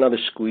 basically another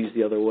squeeze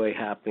the other way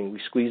happening. We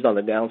squeezed on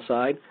the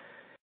downside.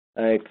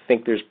 I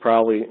think there's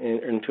probably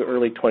into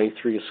early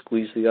 23 a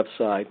squeeze the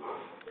upside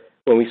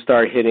when we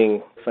start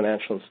hitting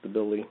financial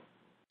instability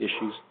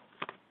issues.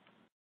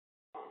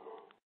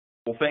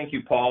 Well, thank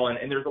you, Paul.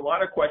 And there's a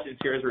lot of questions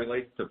here as it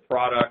relates to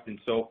product and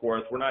so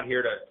forth. We're not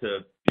here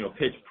to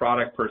pitch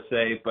product per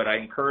se, but I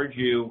encourage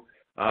you,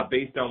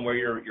 based on where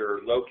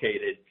you're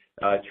located,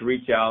 to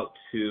reach out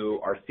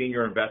to our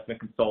senior investment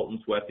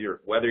consultants, whether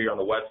you're on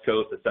the West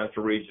Coast, the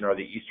Central region, or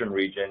the Eastern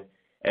region.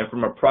 And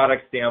from a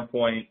product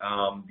standpoint,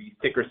 the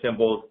ticker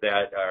symbols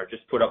that are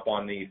just put up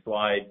on the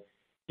slide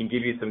can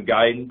give you some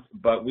guidance,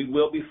 but we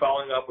will be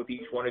following up with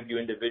each one of you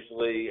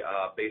individually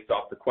based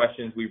off the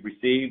questions we've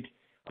received.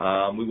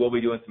 We will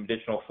be doing some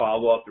additional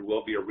follow-up. There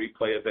will be a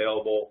replay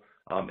available,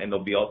 and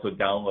there'll be also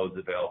downloads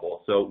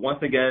available. So once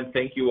again,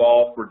 thank you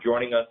all for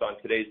joining us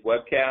on today's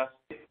webcast.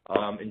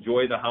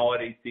 Enjoy the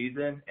holiday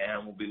season,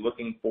 and we'll be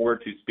looking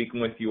forward to speaking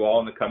with you all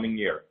in the coming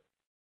year.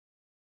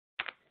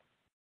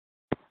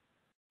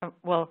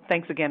 Well,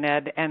 thanks again,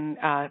 Ed, and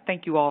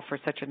thank you all for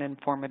such an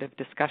informative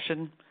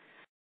discussion.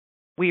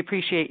 We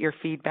appreciate your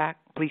feedback.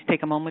 Please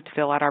take a moment to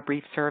fill out our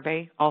brief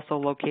survey, also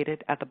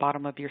located at the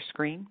bottom of your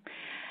screen.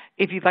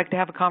 If you'd like to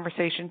have a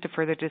conversation to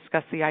further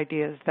discuss the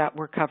ideas that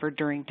were covered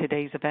during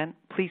today's event,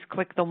 please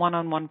click the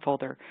one-on-one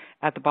folder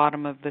at the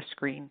bottom of the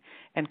screen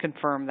and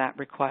confirm that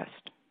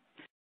request.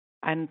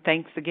 And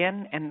thanks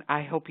again, and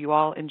I hope you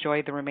all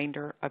enjoy the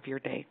remainder of your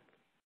day.